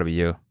 dude. That's about to be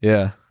you.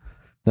 Yeah.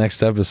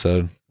 Next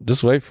episode.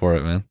 Just wait for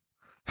it, man.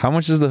 How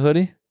much is the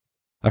hoodie?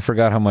 I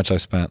forgot how much I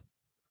spent.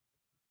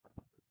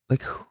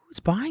 Like, who's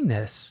buying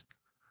this?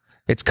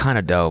 It's kind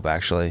of dope,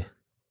 actually.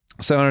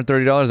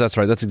 $730? That's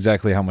right. That's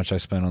exactly how much I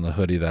spent on the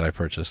hoodie that I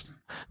purchased.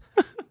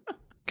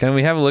 Can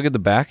we have a look at the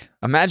back?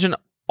 Imagine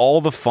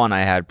all the fun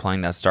I had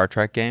playing that Star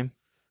Trek game.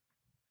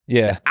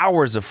 Yeah.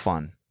 Hours of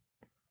fun.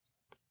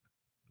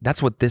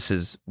 That's what this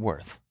is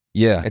worth.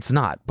 Yeah. It's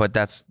not, but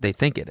they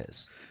think it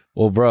is.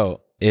 Well,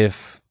 bro, let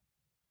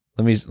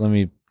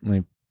me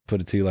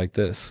put it to you like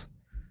this.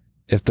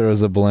 If there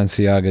was a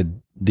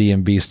Balenciaga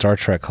D&B Star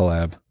Trek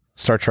collab,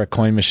 Star Trek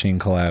Coin Machine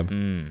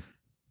collab,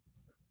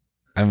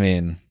 I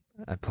mean,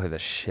 I'd play the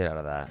shit out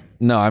of that.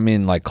 No, I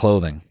mean like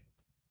clothing.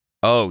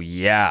 Oh,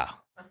 yeah.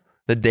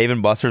 The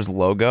Dave & Buster's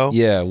logo?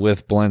 Yeah,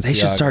 with Balenciaga. They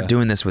should start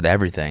doing this with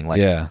everything.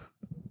 Like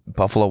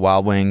Buffalo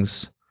Wild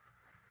Wings.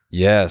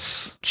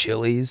 Yes.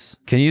 Chili's.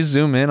 Can you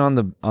zoom in on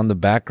the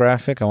back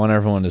graphic? I want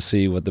everyone to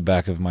see what the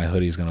back of my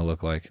hoodie is going to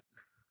look like.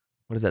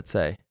 What does that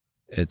say?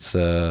 It's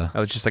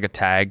it's just like a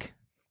tag.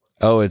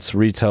 Oh, it's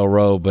Retail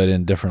Row, but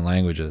in different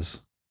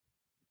languages.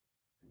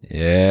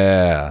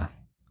 Yeah.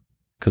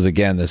 Because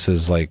again, this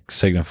is like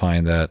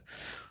signifying that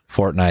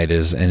Fortnite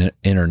is an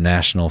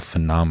international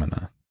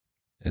phenomena.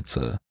 It's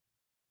a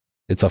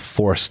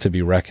force to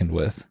be reckoned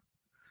with.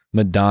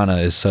 Madonna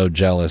is so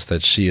jealous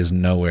that she is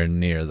nowhere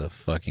near the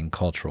fucking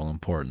cultural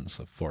importance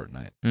of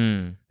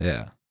Fortnite.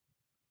 Yeah.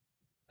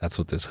 That's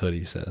what this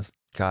hoodie says.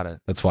 Got it.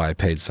 That's why I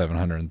paid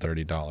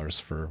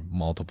 $730 for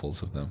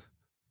multiples of them.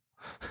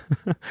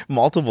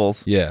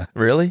 Multiples? Yeah.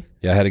 Really?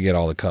 Yeah, I had to get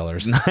all the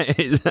colors.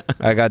 Nice.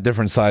 I got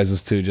different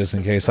sizes too, just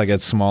in case I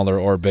get smaller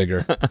or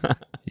bigger.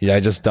 Yeah, I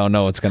just don't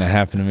know what's going to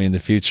happen to me in the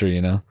future,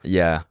 you know?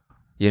 Yeah.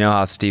 You know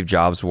how Steve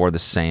Jobs wore the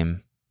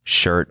same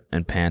shirt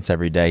and pants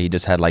every day? He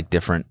just had like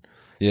different...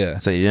 Yeah.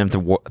 So you didn't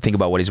have to think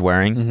about what he's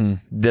wearing. Mm-hmm.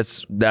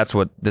 That's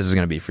what this is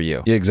going to be for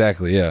you. Yeah,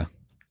 exactly, yeah.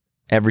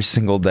 Every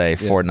single day,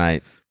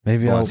 Fortnite,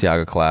 maybe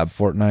Balenciaga collab.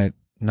 Fortnite,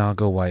 no, I'll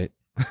go white.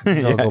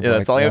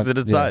 That's all you have to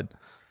decide. Yeah.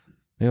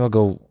 Maybe I'll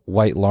go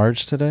white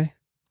large today,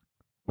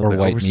 or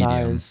white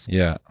oversized.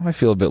 medium. Yeah, I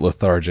feel a bit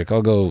lethargic.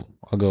 I'll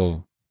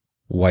go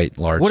white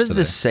large. What does today.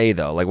 this say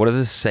though? Like, what does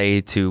this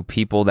say to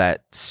people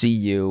that see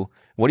you?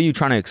 What are you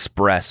trying to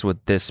express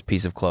with this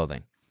piece of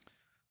clothing?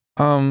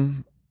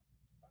 I'm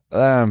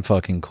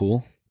fucking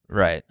cool.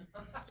 Right.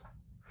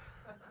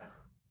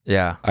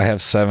 Yeah. I have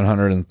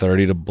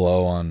 $730 to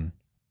blow on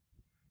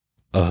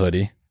a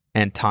hoodie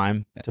and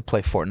time to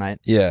play Fortnite.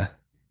 Yeah.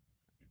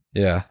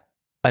 Yeah.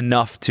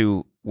 Enough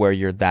to where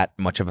you're that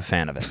much of a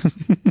fan of it.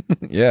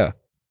 Yeah.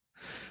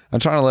 I'm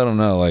trying to let them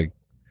know, like,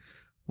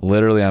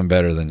 literally I'm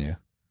better than you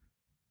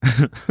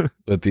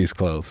with these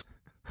clothes.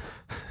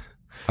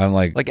 I'm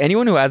like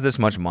anyone who has this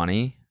much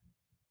money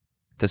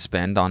to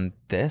spend on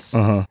this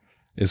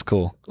is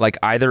cool. Like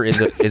either is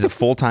a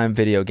full-time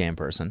video game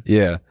person.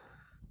 Yeah.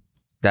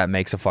 That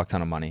makes a fuck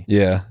ton of money.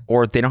 Yeah.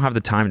 Or they don't have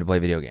the time to play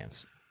video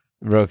games.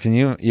 Bro, can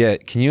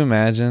you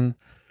imagine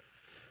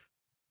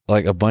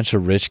like a bunch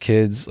of rich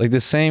kids, like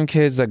the same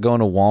kids that go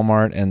into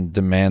Walmart and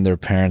demand their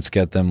parents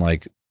get them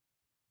like,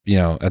 you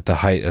know, at the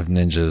height of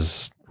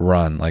Ninja's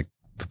run, like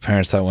the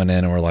parents that went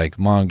in and were like,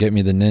 "Mom, get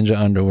me the Ninja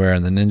underwear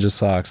and the Ninja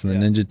socks and the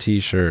Ninja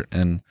t-shirt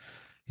and,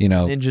 you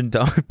know,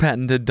 Ninja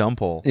patented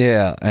dumple."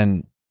 Yeah,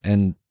 and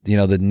you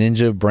know, the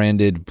Ninja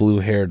branded blue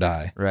hair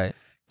dye. Right.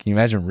 Can you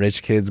imagine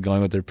rich kids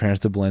going with their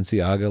parents to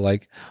Balenciaga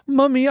like,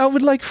 "Mommy, I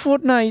would like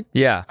Fortnite.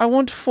 Yeah. I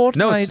want Fortnite."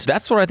 No,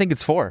 that's what I think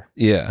it's for.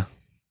 Yeah.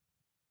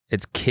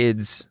 It's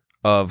kids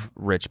of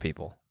rich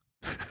people.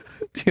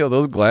 Yo,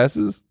 those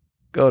glasses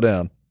go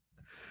down.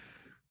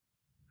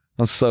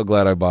 I'm so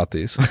glad I bought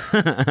these.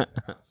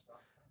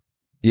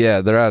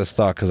 Yeah, they're out of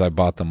stock because I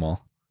bought them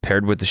all.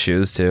 Paired with the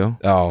shoes too.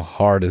 Oh,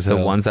 hard as hell.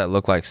 The ones that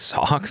look like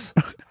socks.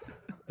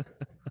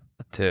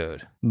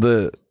 Dude.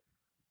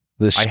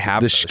 I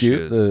have the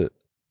shoes. The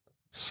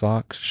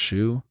sock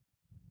shoe.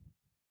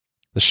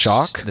 The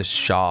shock? The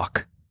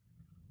shock.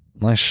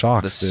 Nice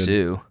shocks, the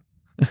Sue.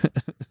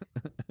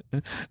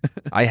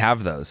 I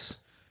have those.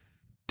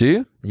 Do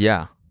you?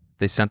 Yeah.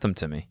 They sent them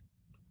to me.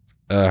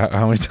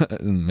 How many times?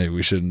 Maybe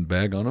we shouldn't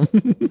bag on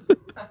them.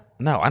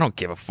 No, I don't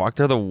give a fuck.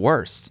 They're the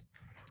worst.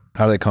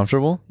 Are they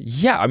comfortable?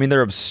 Yeah. I mean,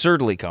 they're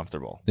absurdly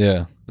comfortable.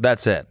 Yeah. But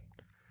that's it.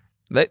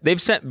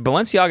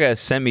 Balenciaga has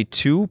sent me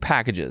 2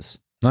 packages.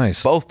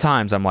 Nice. Both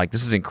times I'm like,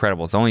 this is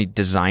incredible. It's the only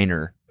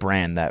designer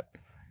brand that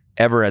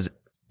ever has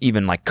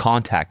even like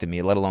contacted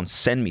me, let alone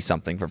send me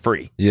something for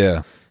free.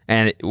 Yeah.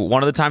 And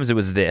one of the times it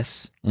was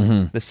this.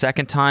 Mm-hmm. The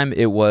second time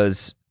it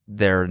was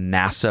their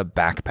NASA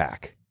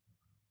backpack.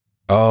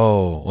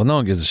 Oh, well, no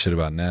one gives a shit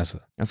about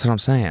NASA. That's what I'm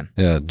saying.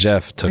 Yeah,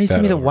 Jeff took Why that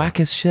sent me the over.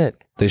 wackest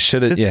shit. They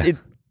should have, yeah.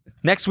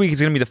 Next week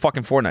it's going to be the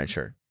fucking Fortnite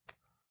shirt.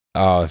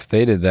 Oh, if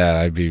they did that,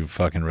 I'd be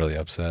fucking really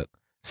upset.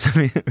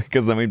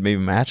 Because then we'd be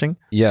matching?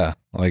 Yeah,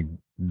 like,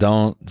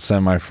 don't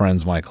send my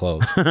friends my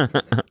clothes.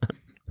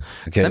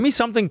 Okay. Send me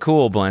something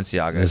cool,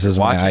 Balenciaga. This is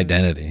my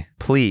identity.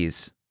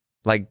 Please.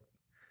 Like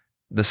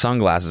the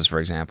sunglasses, for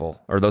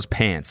example, or those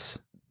pants.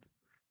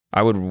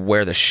 I would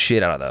wear the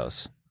shit out of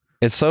those.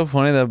 It's so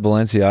funny that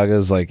Balenciaga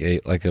is like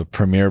a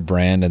premier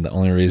brand, and the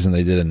only reason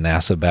they did a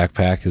NASA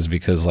backpack is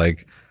because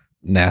like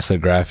NASA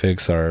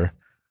graphics are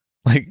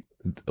like,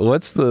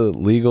 what's the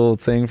legal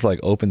thing for like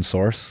open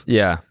source?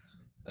 Yeah.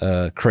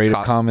 Creative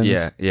Commons.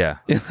 Yeah.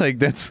 Like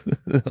that's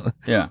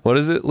yeah. What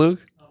is it, Luke?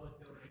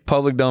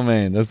 Public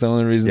domain. That's the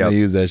only reason they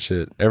use that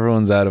shit.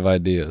 Everyone's out of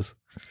ideas.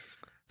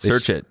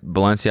 Search it.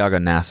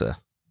 Balenciaga NASA.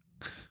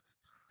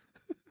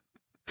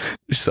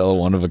 You sell a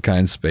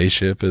one-of-a-kind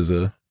spaceship as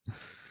a... I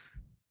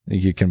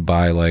think you can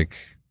buy like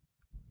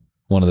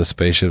one of the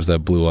spaceships that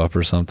blew up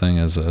or something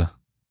as a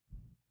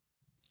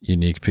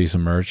unique piece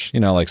of merch.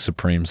 You know, like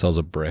Supreme sells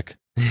a brick.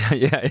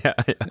 Yeah,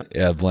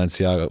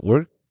 Balenciaga.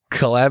 We're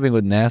collabing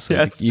with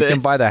NASA. You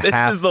can buy the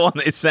half. This is the one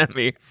they sent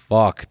me.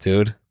 Fuck,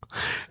 dude.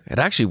 It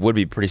actually would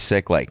be pretty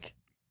sick, like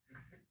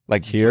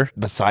here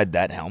beside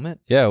that helmet.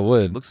 Yeah, it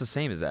would. Looks the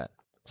same as that.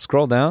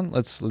 Scroll down.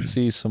 Let's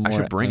see some more. I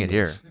should bring angles. it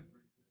here.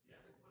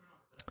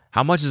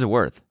 How much is it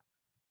worth?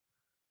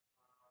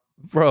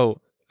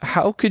 Bro,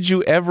 how could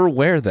you ever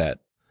wear that?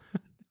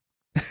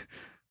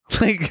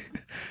 Like,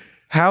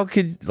 how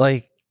could,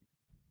 like...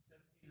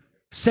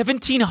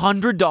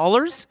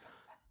 $1,700?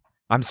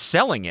 I'm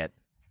selling it.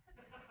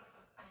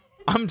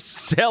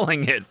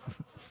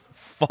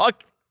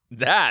 Fuck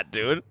that,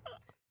 dude.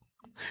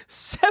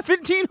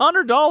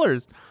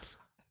 $1,700.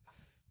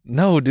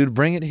 No, dude,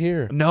 bring it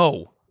here.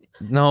 No,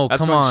 come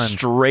going on.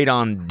 Straight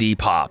on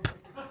Depop.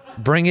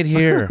 Bring it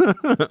here.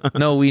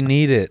 No, we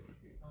need it.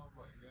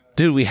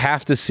 Dude, we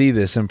have to see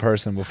this in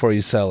person before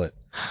you sell it.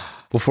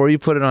 Before you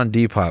put it on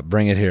Depop,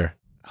 bring it here.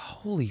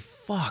 Holy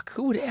fuck.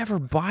 Who would ever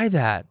buy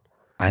that?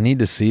 I need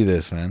to see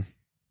this, man.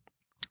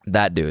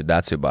 That dude,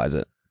 that's who buys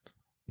it.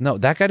 No,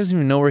 that guy doesn't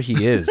even know where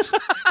he is.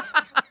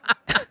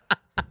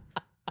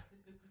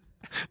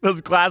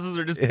 Those glasses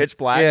are just pitch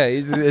black. Yeah,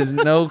 he has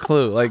no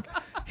clue. Like,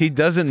 he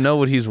doesn't know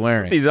what he's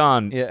wearing. Put these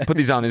on. Yeah. Put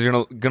these on. These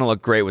are gonna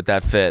look great with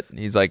that fit.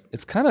 He's like,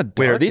 it's kind of dark.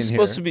 Wait, are these in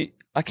supposed here. to be?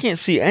 I can't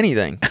see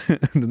anything.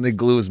 Then they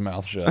glue his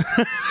mouth shut.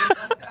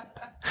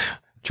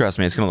 Trust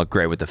me, it's gonna look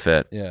great with the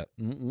fit. Yeah.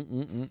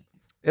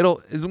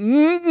 It'll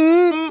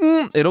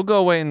go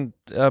away in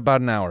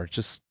about an hour.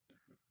 Just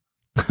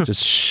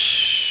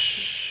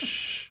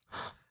shh.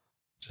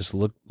 Just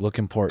look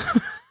important.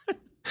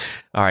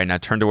 All right, now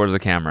turn towards the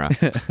camera.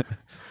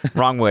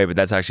 Wrong way, but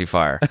that's actually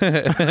fire.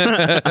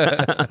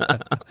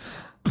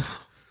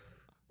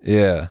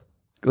 Yeah.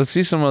 Let's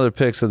see some other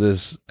pics of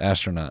this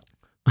astronaut.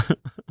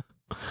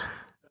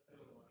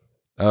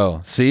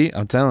 Oh, see?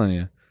 I'm telling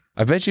you.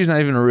 I bet she's not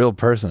even a real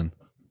person.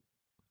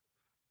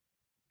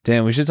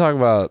 Damn, we should talk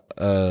about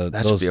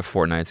that should be a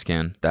Fortnite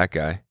skin. That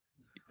guy.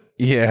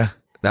 Yeah.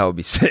 That would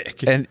be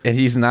sick. And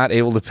he's not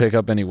able to pick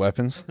up any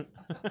weapons.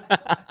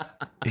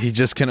 He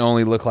just can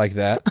only look like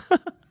that.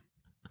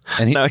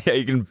 And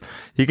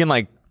he can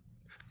like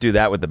do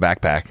that with the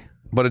backpack.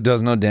 But it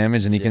does no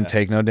damage and he can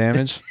take no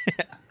damage.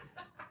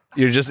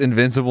 You're just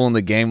invincible in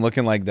the game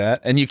looking like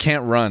that. And you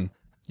can't run.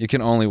 You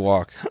can only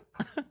walk.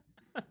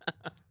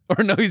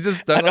 Or no, he's just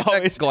stuck on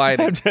that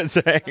gliding. I'm just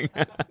saying.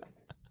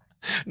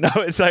 No,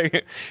 it's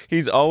like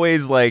he's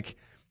always like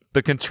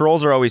the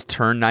controls are always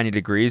turned 90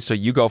 degrees, so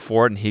you go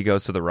forward and he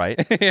goes to the right.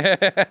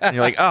 And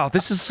you're like, oh,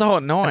 this is so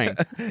annoying.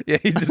 Yeah,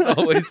 he's just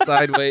always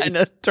sideways. And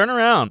just turn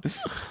around.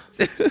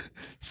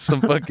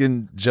 Some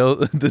fucking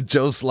the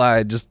Joe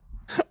slide just.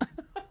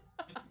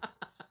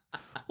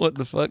 What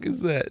the fuck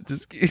is that?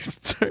 Just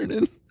keeps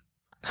turning.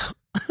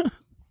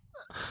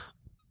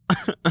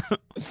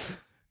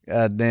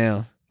 God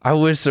damn. I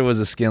wish there was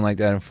a skin like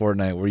that in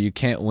Fortnite where you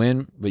can't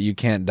win, but you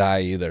can't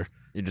die either.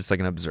 You're just like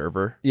an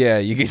observer. Yeah,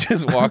 you can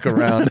just walk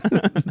around.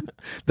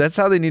 That's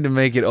how they need to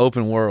make it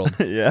open world.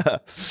 Yeah.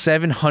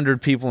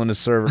 700 people in the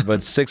server,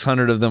 but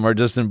 600 of them are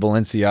just in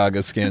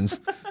Balenciaga skins.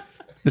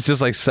 It's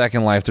just like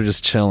Second Life. They're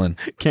just chilling.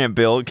 Can't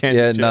build. Can't.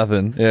 Yeah,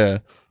 nothing. Yeah.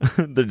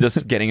 They're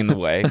just getting in the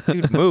way.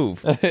 Dude,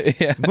 move.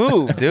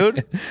 Move,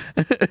 dude.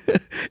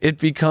 It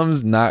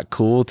becomes not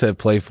cool to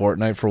play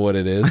Fortnite for what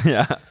it is.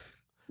 Yeah.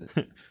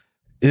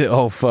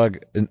 Oh, fuck.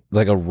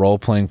 Like a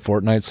role-playing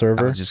Fortnite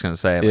server? I was just going to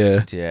say,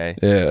 like GTA.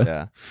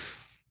 Yeah.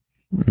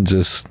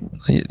 Just,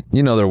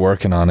 they're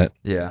working on it.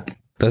 Yeah.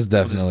 That's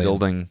definitely. Just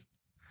building,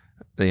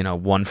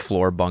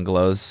 one-floor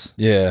bungalows.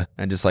 Yeah.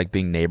 And just, like,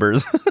 being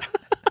neighbors.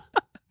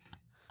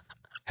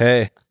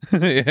 Hey.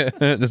 Yeah.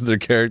 Just their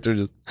character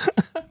just.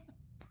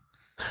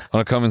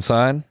 Want to come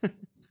inside?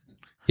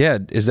 Yeah.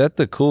 Is that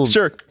the cool?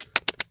 Sure.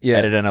 Yeah.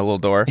 Edit in a little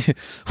door.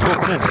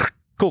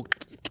 Cool.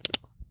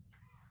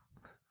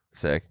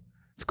 Sick.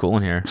 It's cool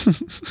in here.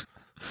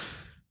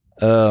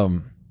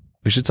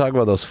 We should talk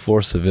about those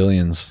 4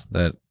 civilians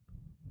that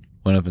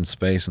went up in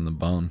space in the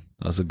bone.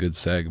 That was a good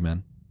seg,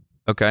 man.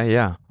 Okay,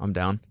 yeah, I'm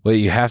down. Wait,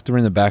 you have to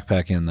bring the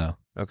backpack in though.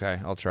 Okay,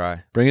 I'll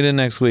try. Bring it in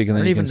next week, and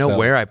then I don't you even can know sell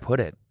where it. I put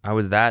it. I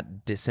was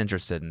that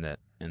disinterested in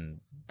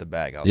the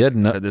bag. I was You had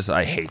like,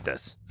 I hate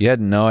this. You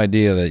had no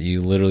idea that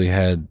you literally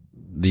had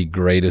the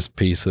greatest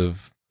piece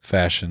of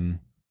fashion.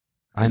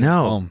 I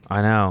know.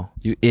 I know.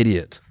 You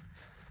idiot.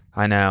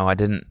 I know. I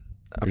didn't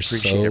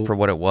appreciate so- it for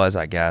what it was,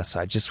 I guess.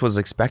 I just was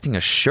expecting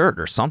a shirt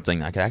or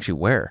something I could actually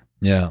wear.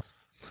 Yeah.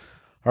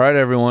 All right,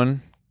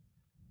 everyone.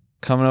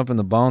 Coming up in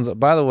the bones.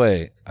 By the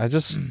way, I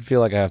just feel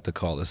like I have to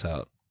call this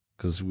out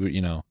because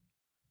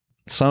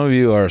some of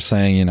you are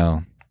saying,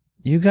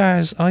 you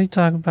guys, all you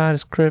talk about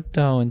is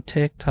crypto and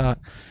TikTok.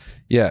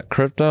 Yeah,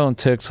 crypto and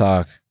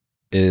TikTok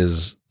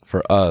is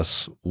for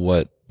us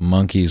what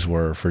monkeys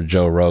were for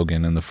Joe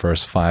Rogan in the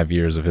first 5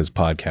 years of his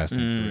podcasting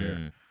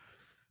career.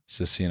 It's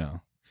just,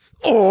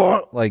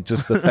 like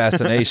just the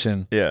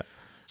fascination. Yeah.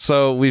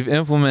 So we've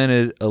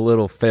implemented a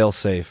little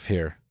fail-safe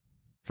here.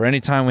 For any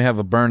time we have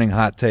a burning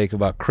hot take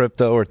about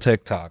crypto or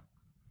TikTok.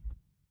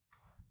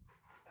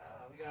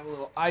 We got a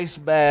little ice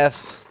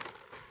bath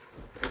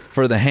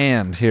for the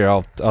hand. Here,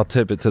 I'll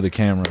tip it to the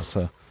camera.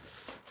 So,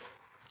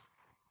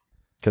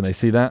 can they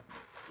see that?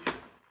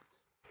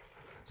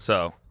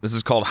 So this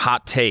is called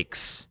hot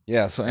takes.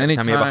 Yeah. So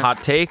anytime we have a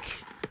hot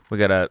take,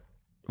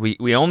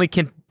 we only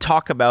can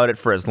talk about it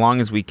for as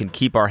long as we can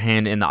keep our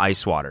hand in the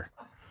ice water.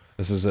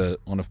 This is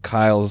one of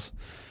Kyle's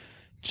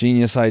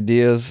genius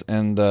ideas,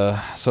 and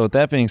so with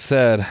that being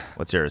said,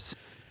 what's yours?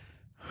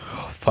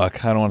 Oh,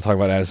 fuck, I don't want to talk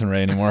about Addison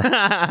Rae anymore.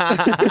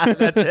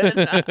 That's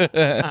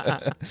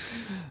it.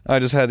 I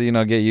just had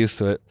to, get used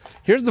to it.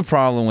 Here's the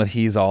problem with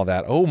He's All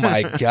That. Oh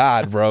my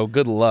God, bro.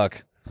 Good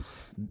luck.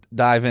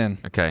 Dive in.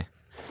 Okay.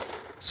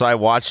 So I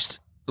watched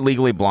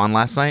Legally Blonde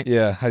last night.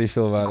 Yeah. How do you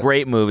feel about it?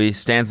 Great movie.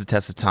 Stands the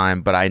test of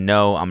time, but I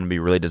know I'm going to be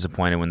really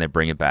disappointed when they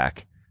bring it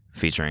back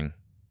featuring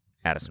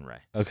Addison Rae.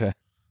 Okay.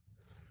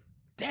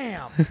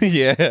 Damn.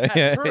 Yeah.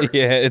 Hurts.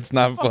 Yeah. It's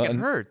not It fucking fun.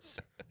 hurts.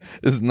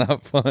 It's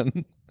not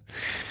fun.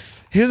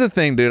 Here's the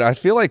thing, dude. I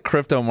feel like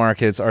crypto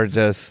markets are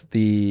just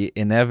the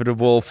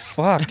inevitable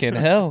fucking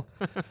hell.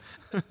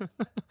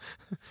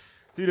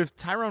 Dude, if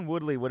Tyrone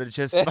Woodley would have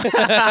just...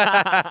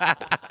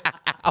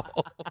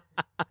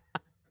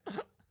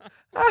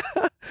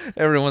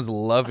 Everyone's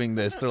loving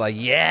this. They're like,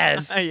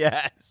 yes.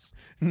 Yes.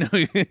 No,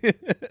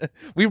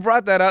 we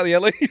brought that out. Yeah,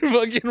 like you're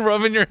fucking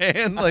rubbing your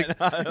hand. Like,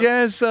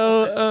 yeah,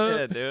 so...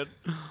 yeah, dude.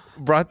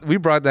 We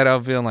brought that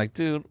out feeling like,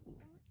 dude...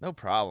 No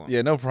problem.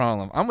 Yeah, no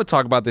problem. I'm gonna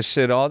talk about this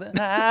shit all day.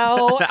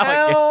 Ow,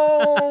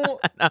 ow.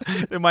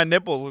 Dude, my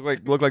nipples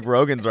look like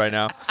Rogan's right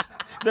now.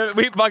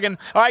 We fucking...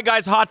 All right,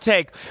 guys, hot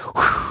take. Fuck,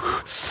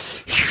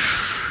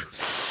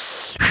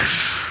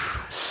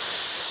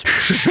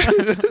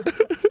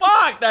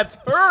 that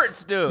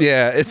hurts, dude.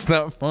 Yeah, it's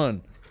not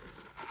fun.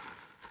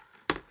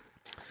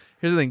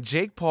 Here's the thing.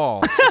 Jake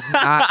Paul is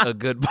not a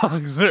good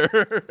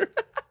boxer.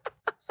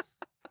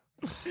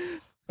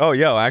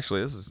 Oh, actually,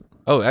 this is...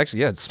 Oh,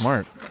 actually, yeah, it's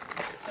smart.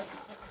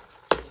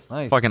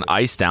 Nice. Fucking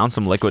ice down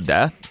some liquid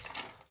death.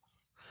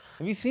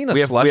 Have you seen a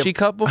slushy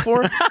cup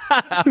before?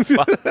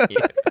 Fuck you.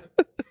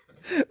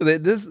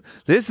 This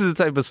is the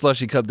type of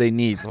slushy cup they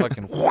need.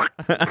 Fucking.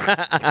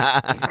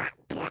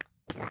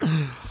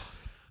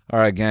 All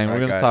right, gang. We're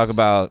gonna talk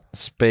about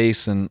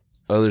space and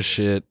other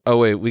shit. Oh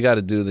wait, we got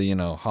to do the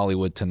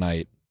Hollywood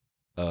Tonight.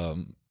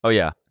 Oh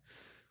yeah.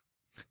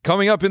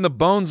 Coming up in the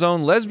Bone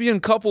Zone, lesbian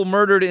couple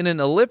murdered in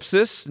an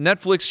ellipsis,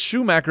 Netflix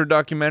Schumacher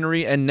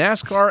documentary, and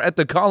NASCAR at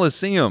the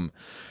Coliseum.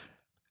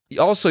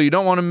 Also, you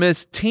don't want to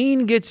miss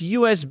teen gets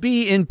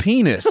USB in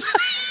penis.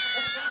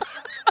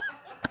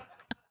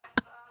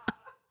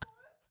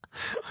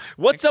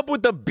 What's up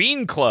with the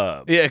Bean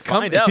Club? Yeah,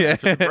 find out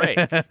after the break.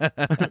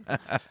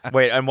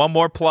 Wait, and one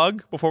more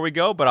plug before we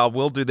go, but I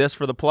will do this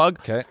for the plug.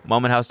 Okay.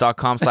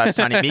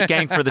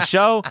 momenthouse.com/tinymeatgang for the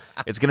show.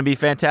 It's going to be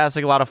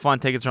fantastic, a lot of fun.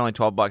 Tickets are only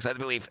 $12, I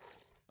believe.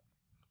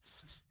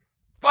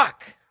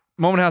 Fuck.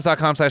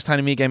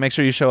 momenthouse.com/tinymeatgame. Make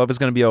sure you show up. It's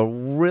going to be a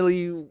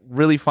really,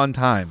 really fun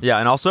time. Yeah,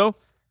 and also,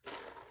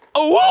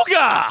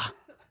 Awooga!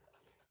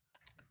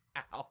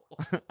 Ow.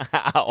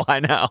 Ow, I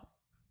know.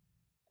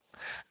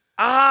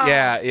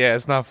 Yeah,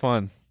 it's not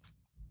fun.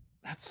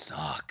 That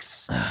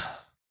sucks.